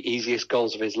 one of the easiest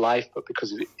goals of his life, but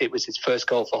because it was his first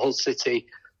goal for Hull City,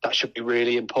 that should be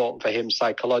really important for him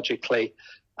psychologically.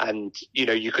 And,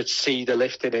 you could see the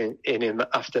lift in him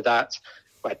after that,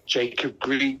 where Jacob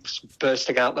Greaves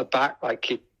bursting out the back like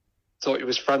he thought he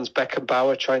was Franz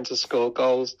Beckenbauer trying to score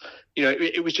goals.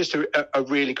 It was just a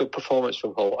really good performance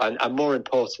from Hull. And more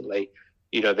importantly,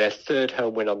 their third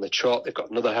home win on the trot. They've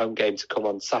got another home game to come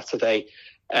on Saturday.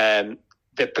 They're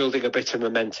building a bit of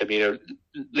momentum.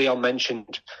 Leon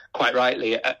mentioned quite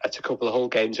rightly at a couple of Hull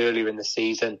games earlier in the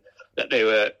season that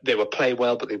they were playing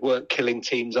well, but they weren't killing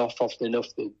teams off often enough.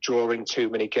 They're drawing too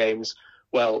many games.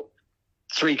 Well,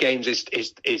 3 games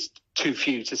is too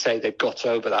few to say they've got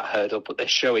over that hurdle, but they're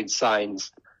showing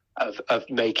signs of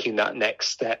making that next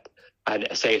step. And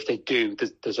I say if they do,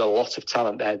 there's a lot of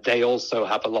talent there. They also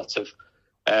have a lot of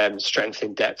strength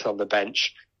in depth on the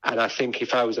bench. And I think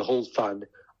if I was a Hull fan,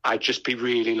 I'd just be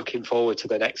really looking forward to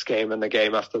the next game and the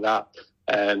game after that.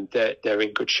 They're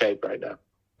in good shape right now.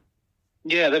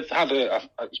 Yeah, they've had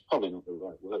it's probably not the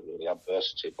right word, really,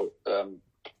 adversity, but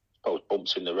suppose,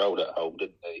 bumps in the road at home,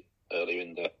 didn't they?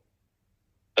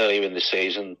 Earlier in the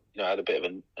season, had a bit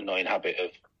of an annoying habit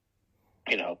of,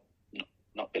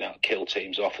 not being able to kill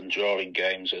teams off and drawing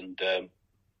games. And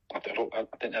I think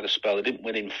they had a spell. They didn't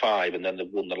win in 5, and then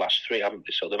they've won the last 3, haven't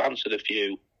they? So they've answered a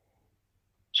few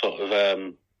sort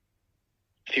of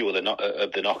few of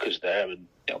the knockers there, and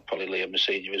probably Liam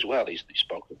Senior as well. He's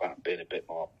spoken about being a bit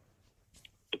more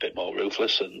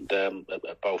ruthless and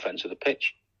at both ends of the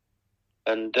pitch.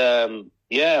 And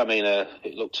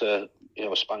it looked a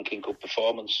spanking good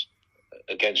performance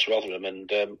against Rotherham, and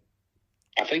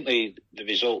I think the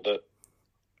result that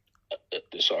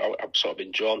I've sort of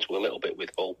been drawn to a little bit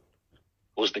with Hull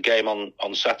was the game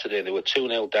on Saturday. They were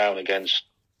 2-0 down against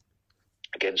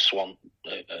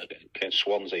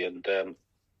Swansea, and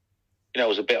it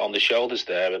was a bit on the shoulders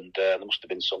there, and there must have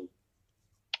been some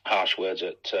harsh words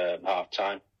at half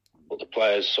time, but the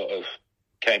players sort of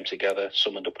came together,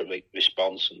 summoned up a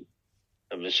response,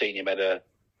 and Messina made a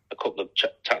couple of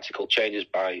tactical changes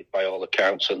by all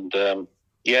accounts, and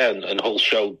Hull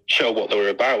showed what they were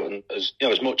about. And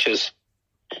as much as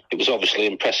it was obviously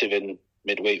impressive in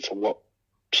midweek from what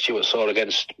Stuart saw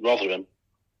against Rotherham,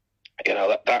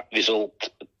 that result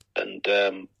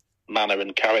and manner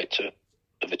and character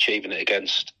of achieving it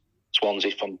against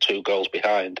Swansea from 2 goals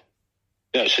behind,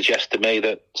 suggests to me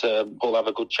that Hull have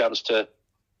a good chance to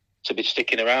be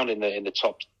sticking around in the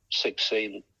top 6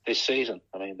 scene this season.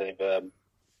 I mean, they've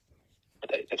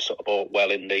sort of bought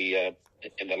well in the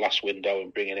last window,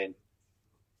 and bringing in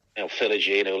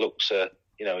Philogene, who looks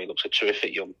he looks a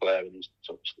terrific young player, and he's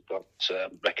obviously got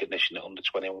recognition at under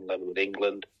 21 level with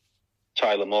England.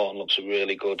 Tyler Morton looks a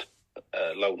really good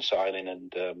loan signing,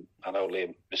 and I know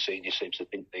Liam Messina seems to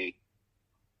think the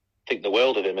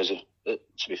world of him.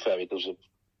 To be fair, he does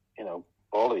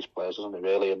all of his players, doesn't he,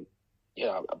 really? And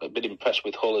I've been impressed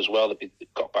with Hull as well. They've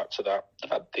got back to that.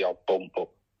 They've had the odd bump, but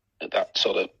that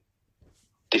sort of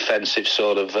defensive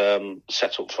sort of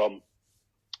setup from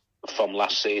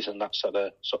last season, that's had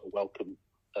a sort of welcome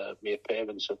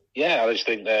reappearance. And I just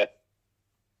think they're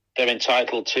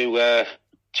entitled to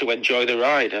enjoy the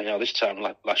ride. This time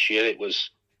last year it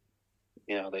was,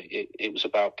 it was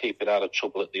about keeping out of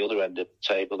trouble at the other end of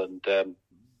the table, and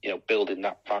building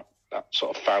that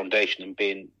sort of foundation and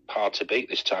being hard to beat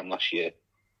this time last year.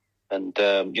 And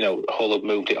Hull have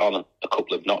moved it on a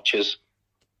couple of notches.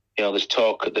 There's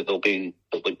talk that they'll be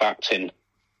backed in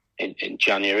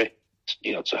January,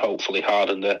 to hopefully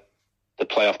harden the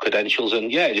playoff credentials.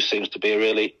 And it just seems to be a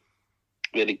really,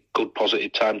 really good,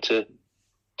 positive time to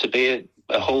be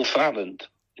a Hull fan. And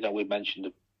we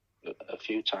mentioned a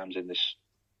few times in this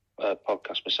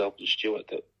podcast, myself and Stuart,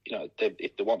 that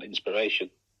if they want inspiration,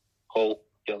 Hull,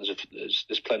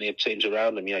 there's plenty of teams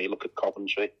around them. You look at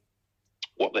Coventry,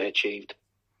 what they achieved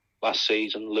last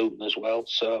season, Luton as well.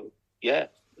 So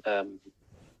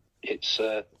it's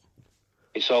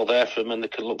all there for them, and they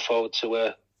can look forward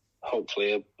to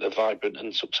hopefully a vibrant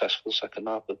and successful second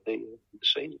half of the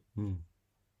season.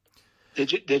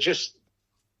 They're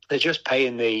just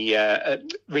paying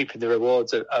reaping the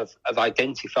rewards of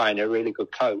identifying a really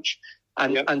good coach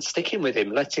and sticking with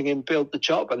him, letting him build the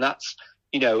job, and that's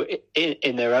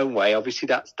in their own way. Obviously,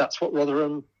 that's what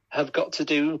Rotherham have got to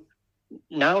do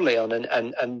now, Leon,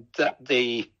 and that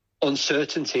the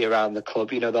uncertainty around the club,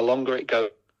 the longer it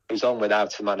goes on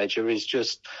without a manager is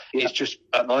just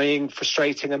annoying,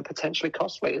 frustrating, and potentially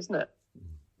costly, isn't it?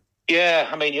 Yeah,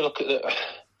 I mean, you look at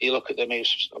them.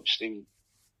 Obviously,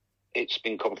 it's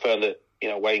been confirmed that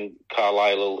Wayne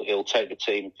Carlisle he'll take the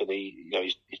team for the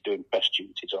he's doing press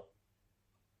duties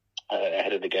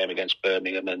ahead of the game against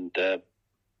Birmingham, and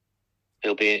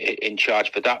he'll be in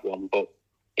charge for that one. But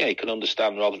you can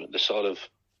understand rather than the sort of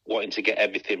wanting to get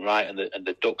everything right and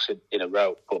the ducks in a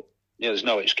row. But there's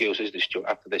no excuses this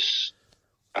after this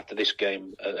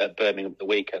game at Birmingham at the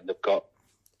weekend. They've got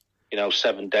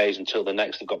 7 days until the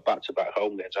next. They've got back-to-back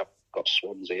home games. I've got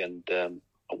Swansea and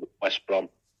West Brom.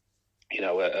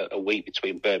 A week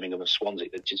between Birmingham and Swansea.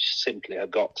 They just simply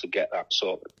have got to get that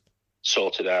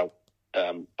sorted out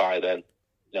by then.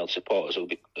 Supporters will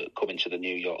be coming to the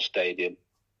New York Stadium.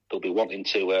 They'll be wanting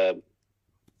to,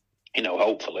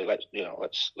 hopefully,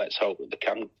 let's hope that they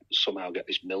can somehow get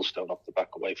this millstone off the back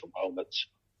away from home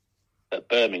at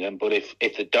Birmingham. But if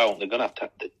they don't, they're going to have to.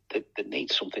 They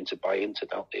need something to buy into,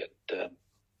 don't they?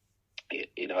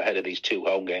 Ahead of these 2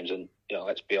 home games, and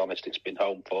let's be honest, it's been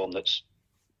home form that's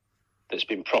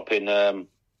been propping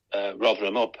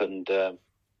Rotherham up, and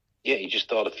you just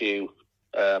thought a few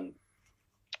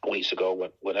weeks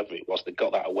ago, whenever it was, they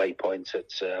got that away point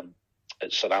at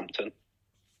Southampton,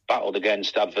 battled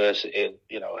against adversity,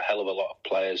 a hell of a lot of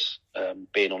players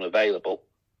being unavailable,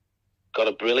 got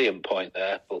a brilliant point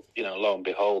there, but lo and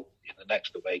behold, in the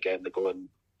next away game they go and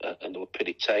they were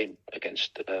pretty tame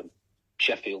against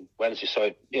Sheffield Wednesday.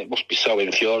 So it must be so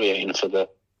infuriating for the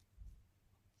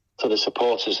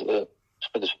supporters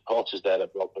there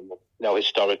at Rotherham.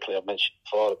 Historically, I mentioned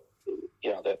before,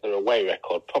 their away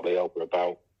record probably over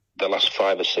about the last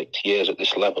 5 or 6 years at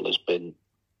this level has been,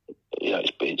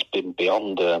 it's been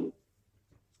beyond.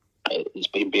 It's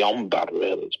been beyond bad,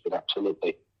 really. It's been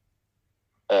absolutely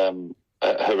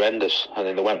horrendous. I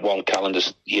mean, they went one calendar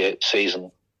year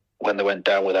season when they went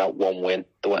down without one win.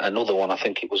 There went another one, I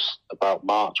think it was about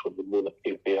March, when they won at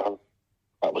QPR.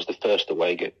 That was the first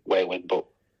away win, but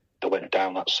they went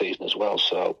down that season as well.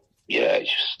 So, yeah,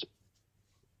 it's just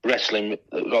wrestling.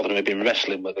 Rotherham have been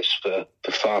wrestling with this for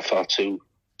far, far too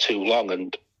long.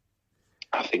 And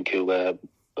I think whoever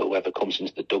comes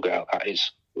into the dugout, that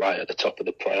is right at the top of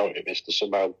the priority list, to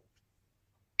somehow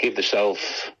give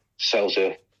themselves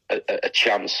a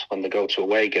chance when they go to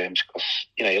away games. Because,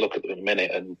 you look at them in a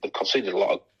minute and they've conceded a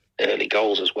lot of early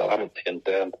goals as well, haven't they? And,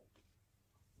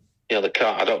 they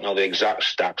can't, I don't know the exact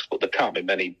stats, but there can't be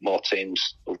many more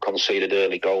teams who've conceded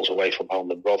early goals away from home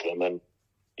than Rotherham. And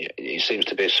it seems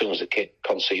to be as soon as they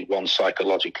concede one,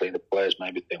 psychologically, the players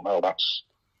maybe think, well, that's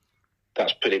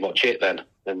pretty much it then.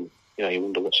 And, you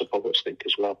wonder what the public think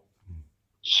as well.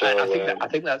 So I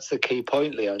think that's the key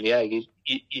point, Leon. Yeah, you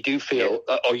do feel,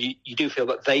 or you do feel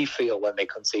that they feel when they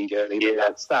concede early. Yeah.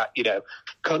 That's that.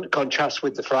 Contrast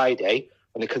with the Friday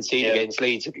when they concede against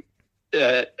Leeds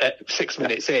 6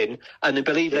 minutes in, and they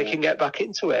believe they can get back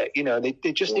into it.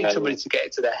 They just need somebody to get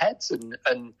into their heads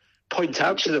and point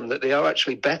out to them that they are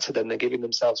actually better than they're giving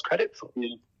themselves credit for.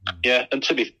 Yeah, and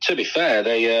to be fair,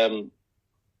 they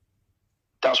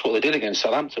that's what they did against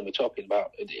Southampton. We're talking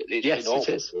about. Yes, it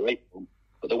is.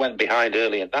 But they went behind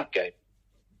early in that game,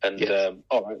 and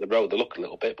all right, they rode the luck a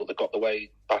little bit, but they got the way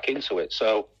back into it.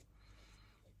 So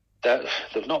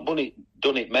they've not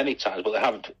done it many times, but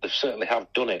they certainly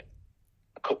have done it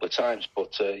a couple of times.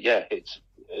 But it's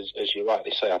as you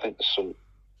rightly say. I think there's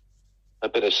a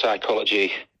bit of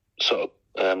psychology sort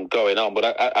of going on.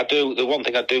 But I do, the one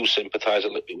thing I do sympathise a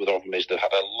little bit with Rotherham is they've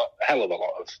had a hell of a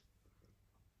lot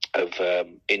of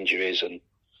injuries and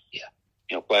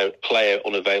player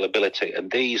unavailability,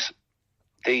 and these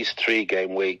 3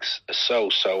 game weeks are so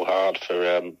hard for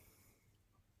the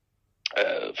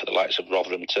likes of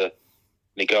Rotherham to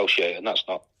negotiate, and that's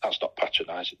not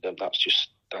patronising them. That's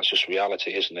just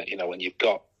reality, isn't it? When you've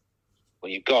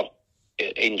got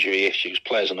injury issues,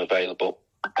 players unavailable,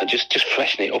 and just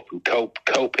freshening it up and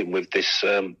coping with this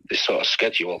sort of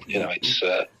schedule.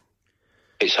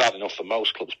 It's hard enough for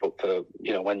most clubs, but for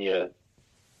when you're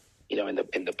in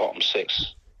the bottom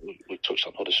 6, we've touched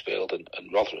on Huddersfield and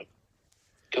Rotherham.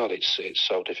 God, it's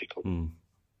so difficult.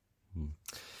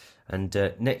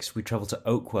 And next we travel to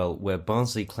Oakwell, where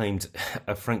Barnsley claimed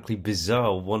a frankly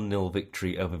bizarre 1-0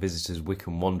 victory over visitors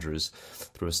Wycombe Wanderers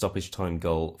through a stoppage time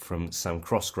goal from Sam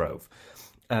Cosgrove.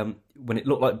 When it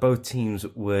looked like both teams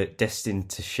were destined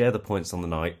to share the points on the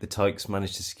night, the Tykes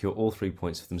managed to secure all 3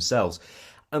 points for themselves.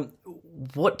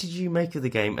 What did you make of the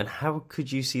game, and how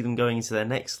could you see them going into their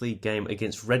next league game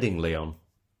against Reading, Leon?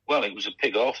 Well, it was a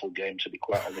pig awful game, to be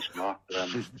quite honest, Mark.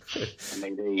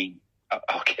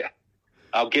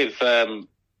 I'll give.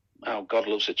 God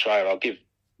loves a trier. I'll give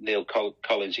Neil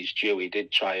Collins his due. He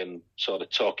did try and sort of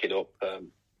talk it up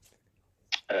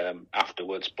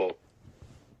afterwards, but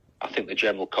I think the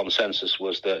general consensus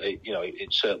was that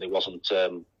it certainly wasn't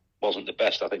the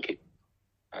best. I think it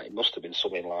must have been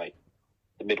something like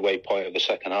the midway point of the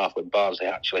second half when Barnsley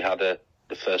actually had the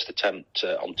first attempt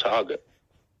on target.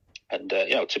 And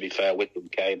to be fair, Wycombe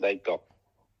came. They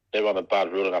were on a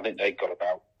bad run, and I think they got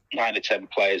about 9 or 10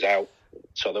 players out,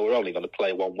 so they were only going to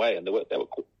play one way, and they were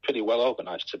pretty well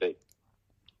organised to be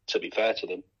fair to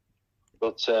them.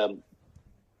 But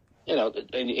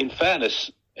in fairness,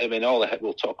 I mean,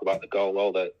 we'll talk about the goal.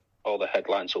 All the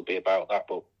headlines will be about that.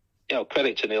 But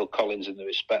credit to Neil Collins in the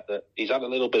respect that he's had a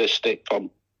little bit of stick from.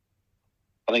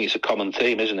 I think it's a common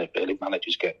theme, isn't it? Really,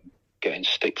 managers getting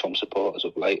stick from supporters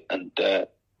of late, and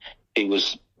he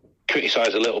was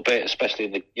criticised a little bit, especially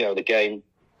in the game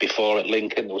before at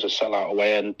Lincoln. There was a sellout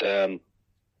away, and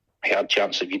he had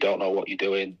chance of, you don't know what you're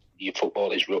doing. Your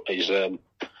football is rubbish.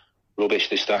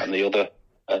 This, that, and the other.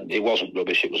 And it wasn't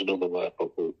rubbish; it was another word,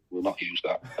 but we'll not use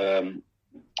that.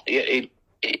 He'd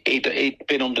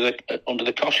been under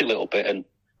the cosh a little bit, and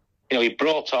he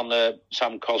brought on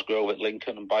Sam Cosgrove at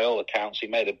Lincoln, and by all accounts, he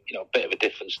made a bit of a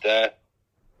difference there.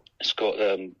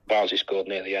 Barnsley scored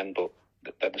near the end, but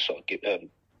then they sort of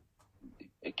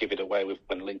give it away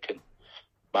when Lincoln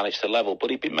managed to level.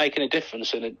 But he'd been making a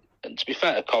difference, and and to be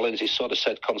fair to Collins, he sort of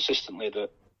said consistently that,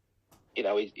 you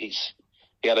know, he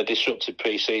had a disrupted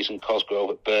pre-season. Cosgrove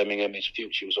at Birmingham, his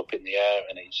future was up in the air,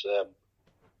 and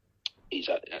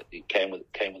he came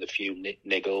with a few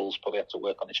niggles. Probably had to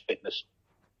work on his fitness.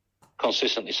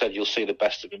 Consistently said you'll see the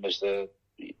best of him as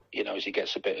he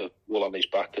gets a bit of wool on his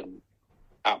back and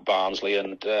at Barnsley,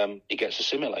 and he gets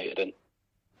assimilated. And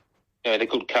he had a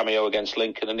good cameo against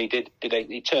Lincoln, and he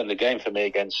turned the game for me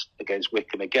against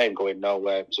Wycombe. A game going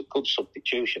nowhere. It was a good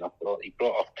substitution. I thought he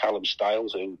brought off Callum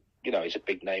Styles, who, you know, he's a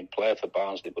big name player for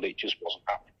Barnsley, but it just wasn't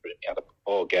happening for him. He had a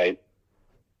poor game.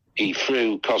 He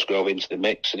threw Cosgrove into the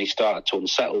mix, and he started to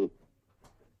unsettle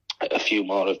a few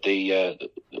more of the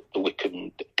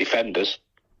Wycombe defenders.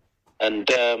 And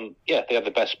they had the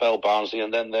best spell, Barnsley,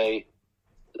 and then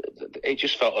it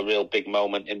just felt a real big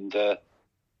moment in the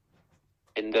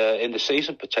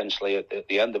season potentially. At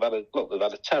the end, they've had a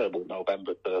terrible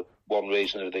November for one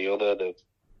reason or the other.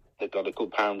 They've got a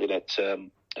good pounding at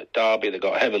Derby. They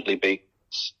got heavily beat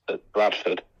at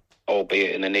Bradford,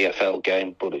 albeit in an EFL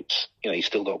game. But it's, you know, you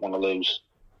still don't want to lose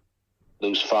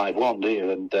 5-1, do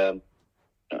you?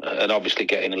 And obviously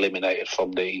getting eliminated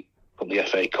from the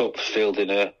FA Cup, fielding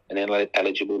an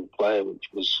ineligible player, which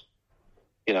was,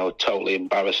 you know, a totally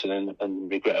embarrassing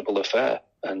and regrettable affair.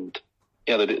 And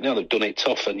they've done it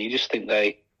tough, and you just think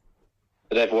that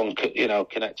everyone, you know,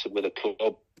 connected with the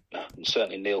club. And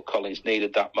certainly Neil Collins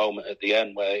needed that moment at the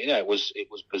end where, you know, it was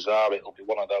bizarre. It'll be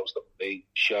one of those that will be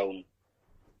shown,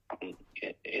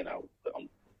 you know, on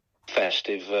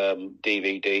festive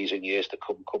DVDs in years to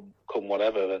come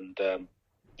whatever. And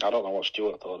I don't know what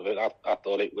Stuart thought of it. I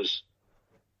thought it was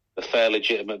a fair,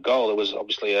 legitimate goal. There was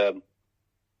obviously a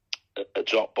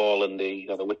drop ball, and the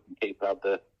Wycombe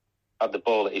keeper had the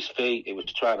ball at his feet.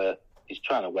 He's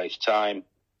trying to waste time.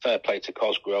 Fair play to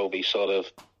Cosgrove. It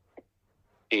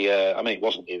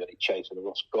wasn't even any chase of the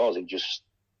Ross scores. I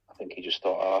think he just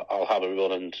thought, I'll have a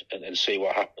run and see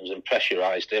what happens, and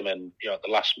pressurised him. And, you know, at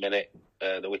the last minute,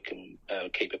 the Wycombe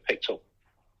keeper picked up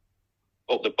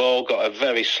the ball, got a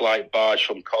very slight barge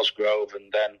from Cosgrove,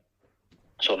 and then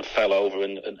sort of fell over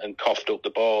and coughed up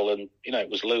the ball. And, you know, it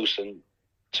was loose. And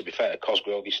to be fair to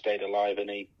Cosgrove, he stayed alive, and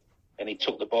he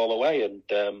took the ball away. And,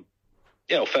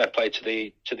 you know, fair play to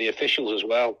the officials as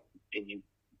well. It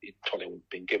probably wouldn't have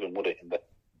been given, would it,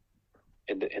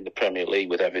 in the Premier League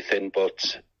with everything?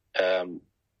 But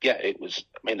it was.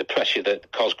 I mean, the pressure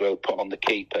that Cosgrove put on the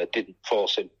keeper didn't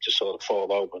force him to sort of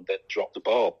fall over and then drop the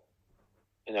ball.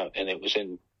 You know, and it was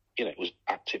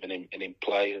active and in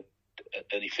play, and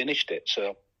he finished it.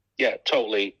 So yeah,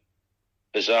 totally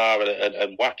bizarre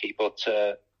and wacky. But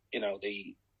in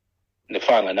the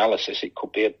final analysis, it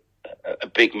could be a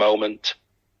big moment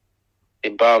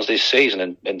in Barnsley's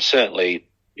season, and certainly,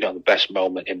 you know, the best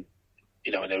moment in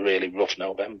a really rough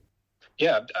November.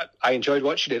 Yeah, I enjoyed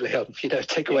watching it, Leon. You know,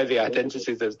 take away the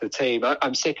identities of the team.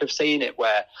 I'm sick of seeing it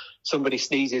where somebody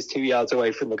sneezes 2 yards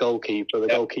away from the goalkeeper,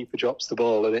 goalkeeper drops the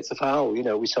ball, and it's a foul. You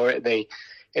know, we saw it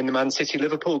in the Man City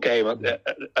Liverpool game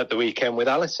at the weekend with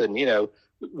Alisson. You know,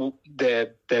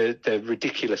 they're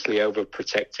ridiculously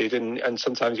overprotected, and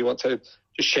sometimes you want to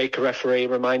just shake a referee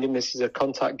and remind him this is a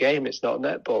contact game. It's not a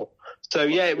netball. So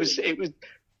yeah,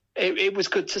 it was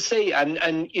good to see,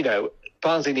 and you know,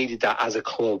 Barnsley needed that as a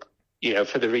club. You know,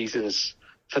 for the reasons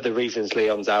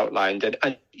Leon's outlined,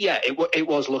 and yeah, it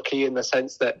was lucky in the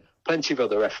sense that plenty of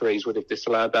other referees would have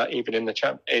disallowed that, even in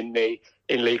in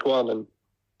League One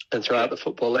and throughout the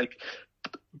Football League.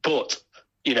 But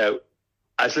you know,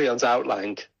 as Leon's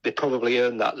outlined, they probably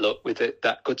earned that look with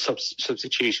that good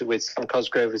substitution with Sam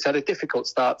Cosgrove, who's had a difficult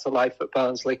start to life at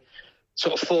Barnsley,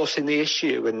 sort of forcing the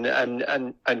issue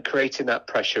and creating that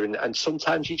pressure. And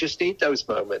sometimes you just need those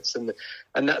moments. And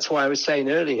that's why I was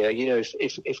saying earlier, you know,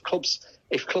 if clubs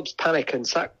panic and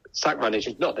sack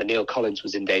managers, not that Neil Collins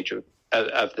was in danger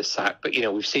of the sack, but, you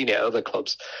know, we've seen it at other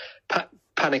clubs,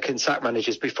 panic and sack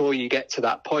managers before you get to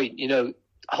that point. You know,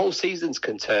 whole seasons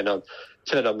can turn on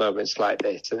moments like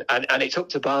this. And it's up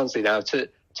to Barnsley now to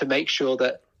make sure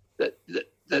that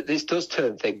this does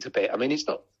turn things a bit. I mean, it's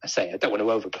not, I don't want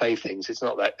to overplay things. It's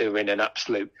not like they were in an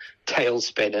absolute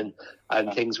tailspin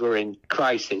and things were in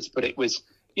crisis, but it was,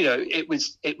 you know, it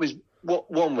was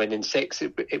one win in six.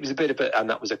 It was a bit of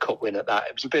and that was a cup win at that.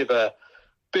 It was a bit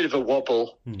of a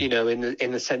wobble, you know,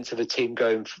 in the sense of a team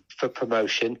going for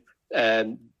promotion.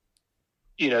 You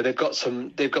know, they've got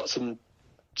some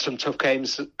tough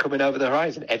games coming over the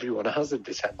horizon. Everyone has in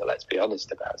December, let's be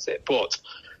honest about it. But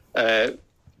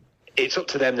it's up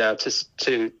to them now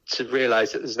to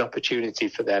realise that there's an opportunity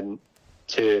for them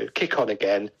to kick on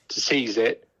again, to seize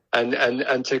it, and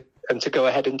to go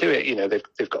ahead and do it. You know,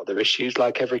 they've got their issues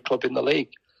like every club in the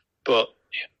league, but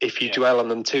if you dwell on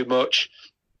them too much,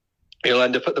 you'll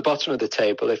end up at the bottom of the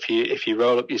table. If you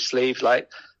roll up your sleeves like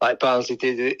Barnsley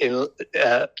did in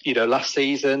last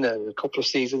season and a couple of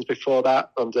seasons before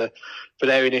that under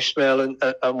Valérien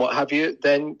Ismaël and what have you,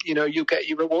 then you get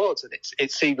your rewards. And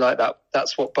it seemed like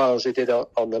that's what Barnsley did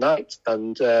on the night,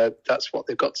 and that's what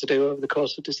they've got to do over the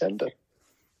course of December.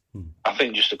 I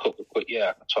think just a couple of quick,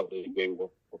 I totally agree with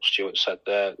what Stuart said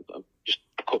there. Just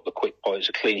a couple of quick points.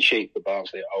 A clean sheet for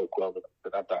Barnsley at Oakwell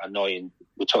that had that annoying.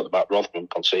 We talked about Rotherham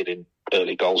conceding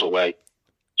early goals away.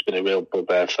 It's been a real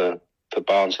bugbear for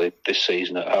Barnsley this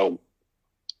season at home,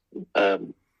 but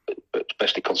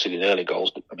especially conceding early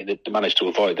goals. I mean, they managed to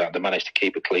avoid that. They managed to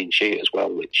keep a clean sheet as well,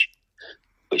 which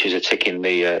is a tick in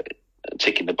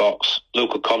the box.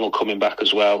 Luke O'Connell coming back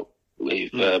as well.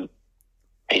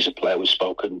 He's a player we've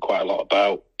spoken quite a lot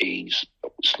about. He's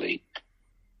obviously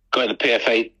got in the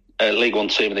PFA League One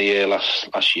Team of the Year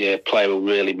last year. Player who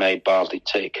really made Barnsley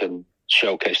tick and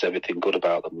showcased everything good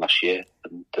about them last year.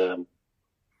 And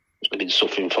he's been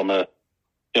suffering from a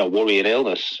worrying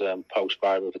illness,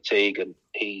 post-viral fatigue, and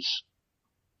he's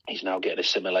now getting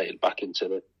assimilated back into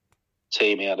the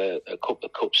team. He had a couple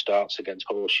of cup starts against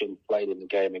Horsham, played in the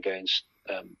game against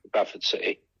Bradford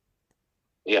City.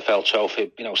 The EFL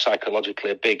Trophy,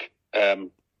 psychologically a big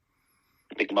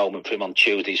moment for him on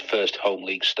Tuesday. His first home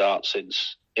league start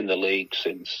in the league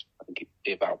since I think it'd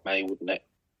be about May, wouldn't it?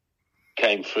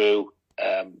 Came through,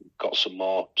 got some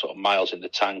more sort of miles in the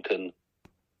tank, and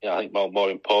I think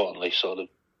more importantly, sort of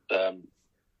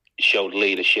showed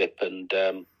leadership and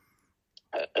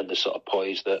the sort of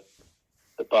poise that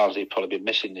Barnsley have probably been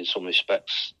missing in some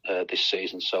respects this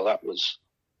season. So that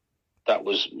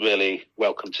was really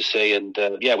welcome to see. And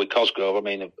with Cosgrove, I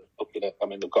mean,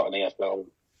 they've got an EFL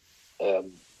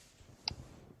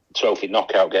trophy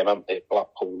knockout game, haven't they, at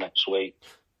Blackpool next week.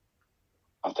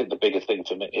 I think the bigger thing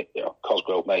for me,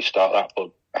 Cosgrove may start that,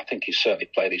 but I think he's certainly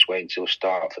played his way into a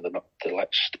start for the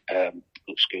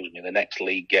next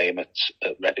league game at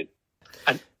Reading.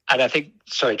 And I think,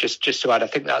 sorry, just to add, I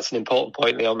think that's an important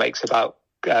point Leon makes about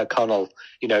Connell.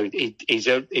 He's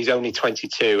only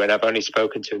 22, and I've only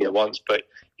spoken to him once, but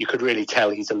you could really tell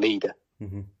he's a leader.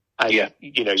 Mm-hmm. And,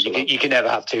 you can never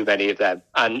have too many of them.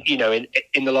 And,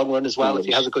 in the long run as well, if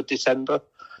he has a good December.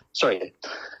 Sorry.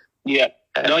 Yeah.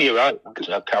 No, you're right.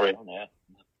 I'll carry on, yeah.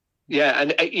 Yeah,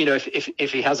 and,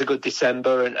 if he has a good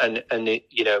December and he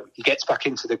gets back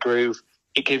into the groove,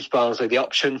 it gives Barnsley the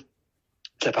option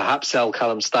to perhaps sell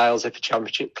Callum Styles if a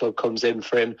Championship club comes in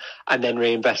for him and then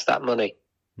reinvest that money.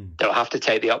 Don't have to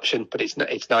take the option, but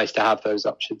it's nice to have those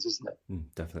options, isn't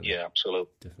it? Definitely. Yeah,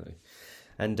 absolutely. Definitely.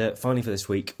 And finally for this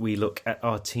week, we look at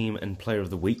our team and player of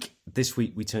the week. This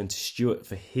week we turn to Stuart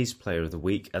for his player of the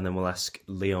week, and then we'll ask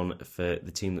Leon for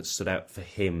the team that stood out for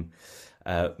him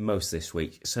most this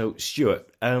week. So, Stuart,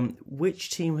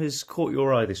 which team has caught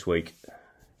your eye this week?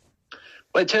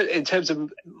 Well, in terms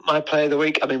of my player of the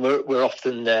week, I mean, we're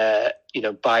often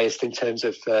biased in terms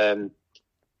of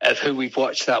who we've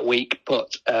watched that week,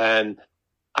 but I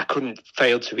couldn't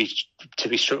fail to be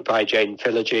struck by Jaden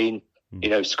Philogene.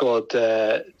 Scored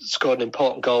an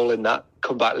important goal in that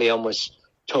comeback Leon was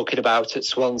talking about at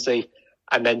Swansea,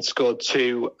 and then scored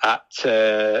two at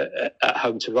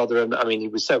home to Rotherham. I mean, he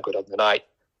was so good on the night.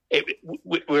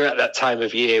 We're at that time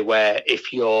of year where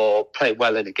if you're playing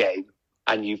well in a game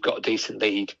and you've got a decent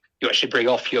lead, you actually bring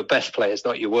off your best players,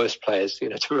 not your worst players,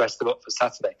 to rest them up for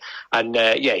Saturday. And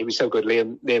he was so good.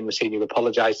 Liam Mousinho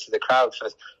apologised to the crowd for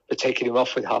taking him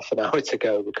off with half an hour to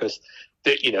go, because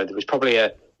there was probably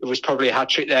a hat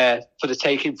trick there for the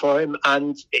taking for him,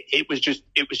 and it was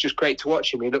just great to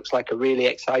watch him. He looks like a really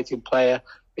exciting player.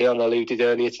 Leon alluded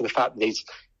earlier to the fact that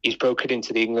he's broken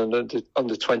into the England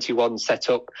under 21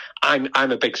 setup. I'm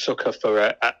a big sucker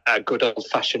for a good old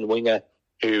fashioned winger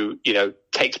who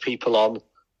takes people on.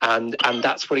 And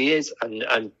that's what he is.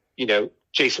 And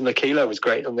Jason Makilo was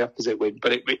great on the opposite wing,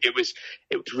 but it was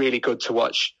really good to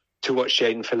watch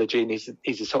Jaden Philogene.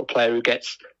 He's the sort of player who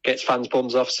gets fans'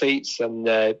 bums off seats, and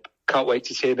can't wait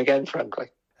to see him again, frankly.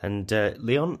 And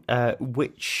Leon,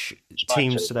 which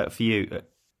team stood out for you?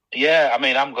 Yeah, I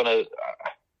mean, I'm gonna.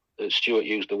 Stuart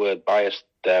used the word biased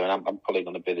there, and I'm probably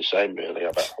going to be the same. Really,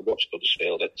 I watched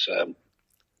Huddersfield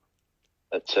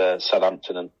at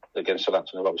Southampton, and against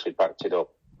Southampton, have obviously backed it up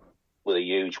with a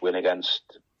huge win against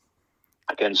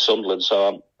Sunderland.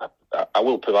 So I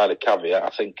will provide a caveat. I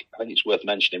think it's worth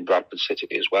mentioning Bradford City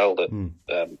as well.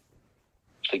 That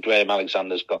Graham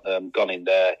Alexander's gone in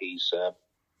there. He's a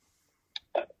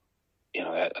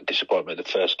disappointment in the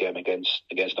first game against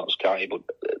Notts County, but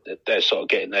they're sort of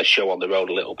getting their show on the road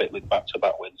a little bit with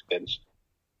back-to-back wins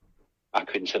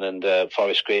Accrington and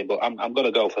Forest Green, but I'm going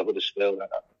to go for Huddersfield.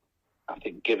 I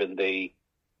think given the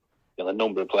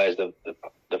number of players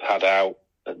they've had out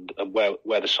and where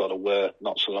they sort of were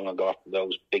not so long ago after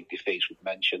those big defeats we've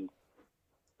mentioned,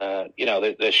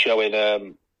 they're showing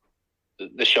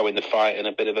the fight and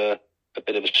a bit of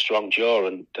a strong jaw,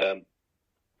 and a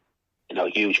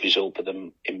huge result for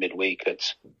them in midweek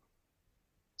at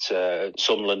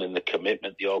Sunderland, and the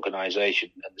commitment, the organisation,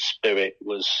 and the spirit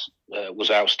was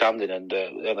outstanding, and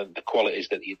the qualities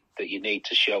that you need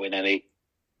to show in any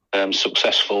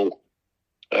successful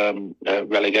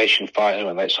relegation fight.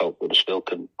 And let's hope Huddersfield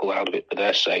can pull out of it for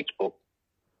their sakes. But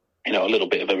a little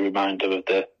bit of a reminder of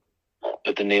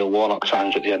the Neil Warnock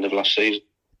times at the end of last season.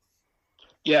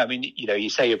 Yeah, I mean, you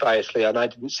say you're biased, Leon. I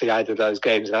didn't see either of those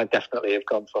games, and I definitely have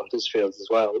gone for Huddersfield as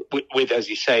well. With as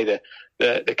you say,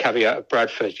 the caveat of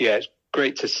Bradford. Yeah, it's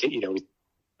great to see.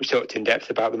 We talked in depth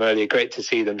about them earlier. Great to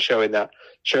see them showing that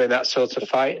sort of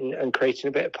fight and creating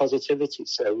a bit of positivity.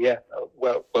 So yeah,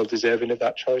 well deserving of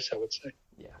that choice, I would say.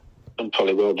 Yeah, and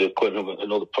probably will do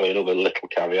another little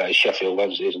caveat is Sheffield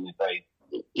Wednesday, isn't it?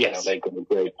 They got a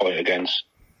great point against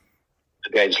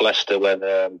Leicester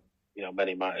when.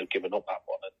 Many might have given up that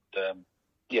one. And,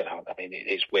 I mean,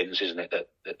 it's wins, isn't it, that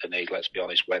they need, let's be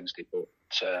honest, Wednesday. But,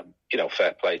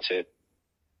 fair play to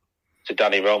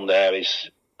Danny Rome there. It's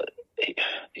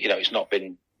not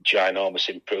been ginormous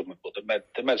improvement, but they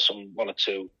made one or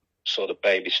two sort of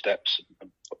baby steps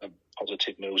and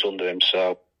positive moves under him.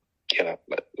 So,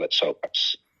 let's hope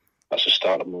that's a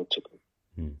start of more to come.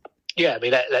 Yeah, I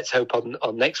mean, let's hope on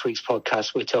next week's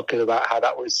podcast we're talking about how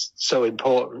that was so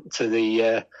important to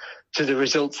the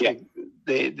results. Yeah.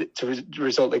 The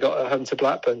result they got at home to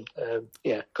Blackburn.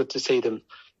 Good to see them.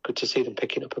 Good to see them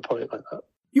picking up a point like that.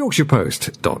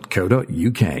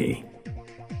 YorkshirePost.co.uk.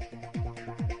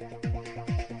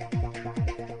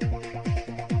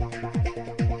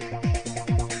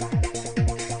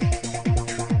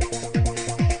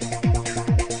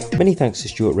 Many thanks to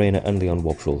Stuart, Rayner and Leon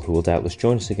Wobschall, who will doubtless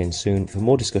join us again soon for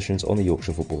more discussions on the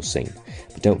Yorkshire football scene.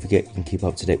 But don't forget you can keep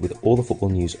up to date with all the football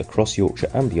news across Yorkshire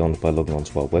and beyond by logging on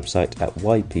to our website at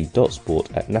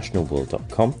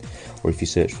yp.sport@nationalworld.com, or if you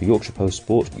search for Yorkshire Post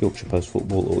Sport, Yorkshire Post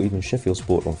Football or even Sheffield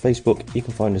Sport on Facebook, you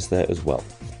can find us there as well.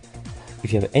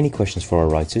 If you have any questions for our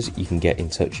writers, you can get in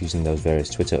touch using those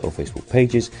various Twitter or Facebook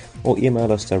pages, or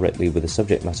email us directly with the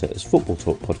subject matter as Football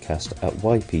Talk Podcast at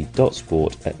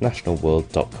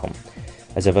yp.sport@nationalworld.com.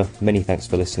 As ever, many thanks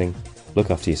for listening,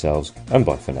 look after yourselves, and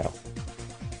bye for now.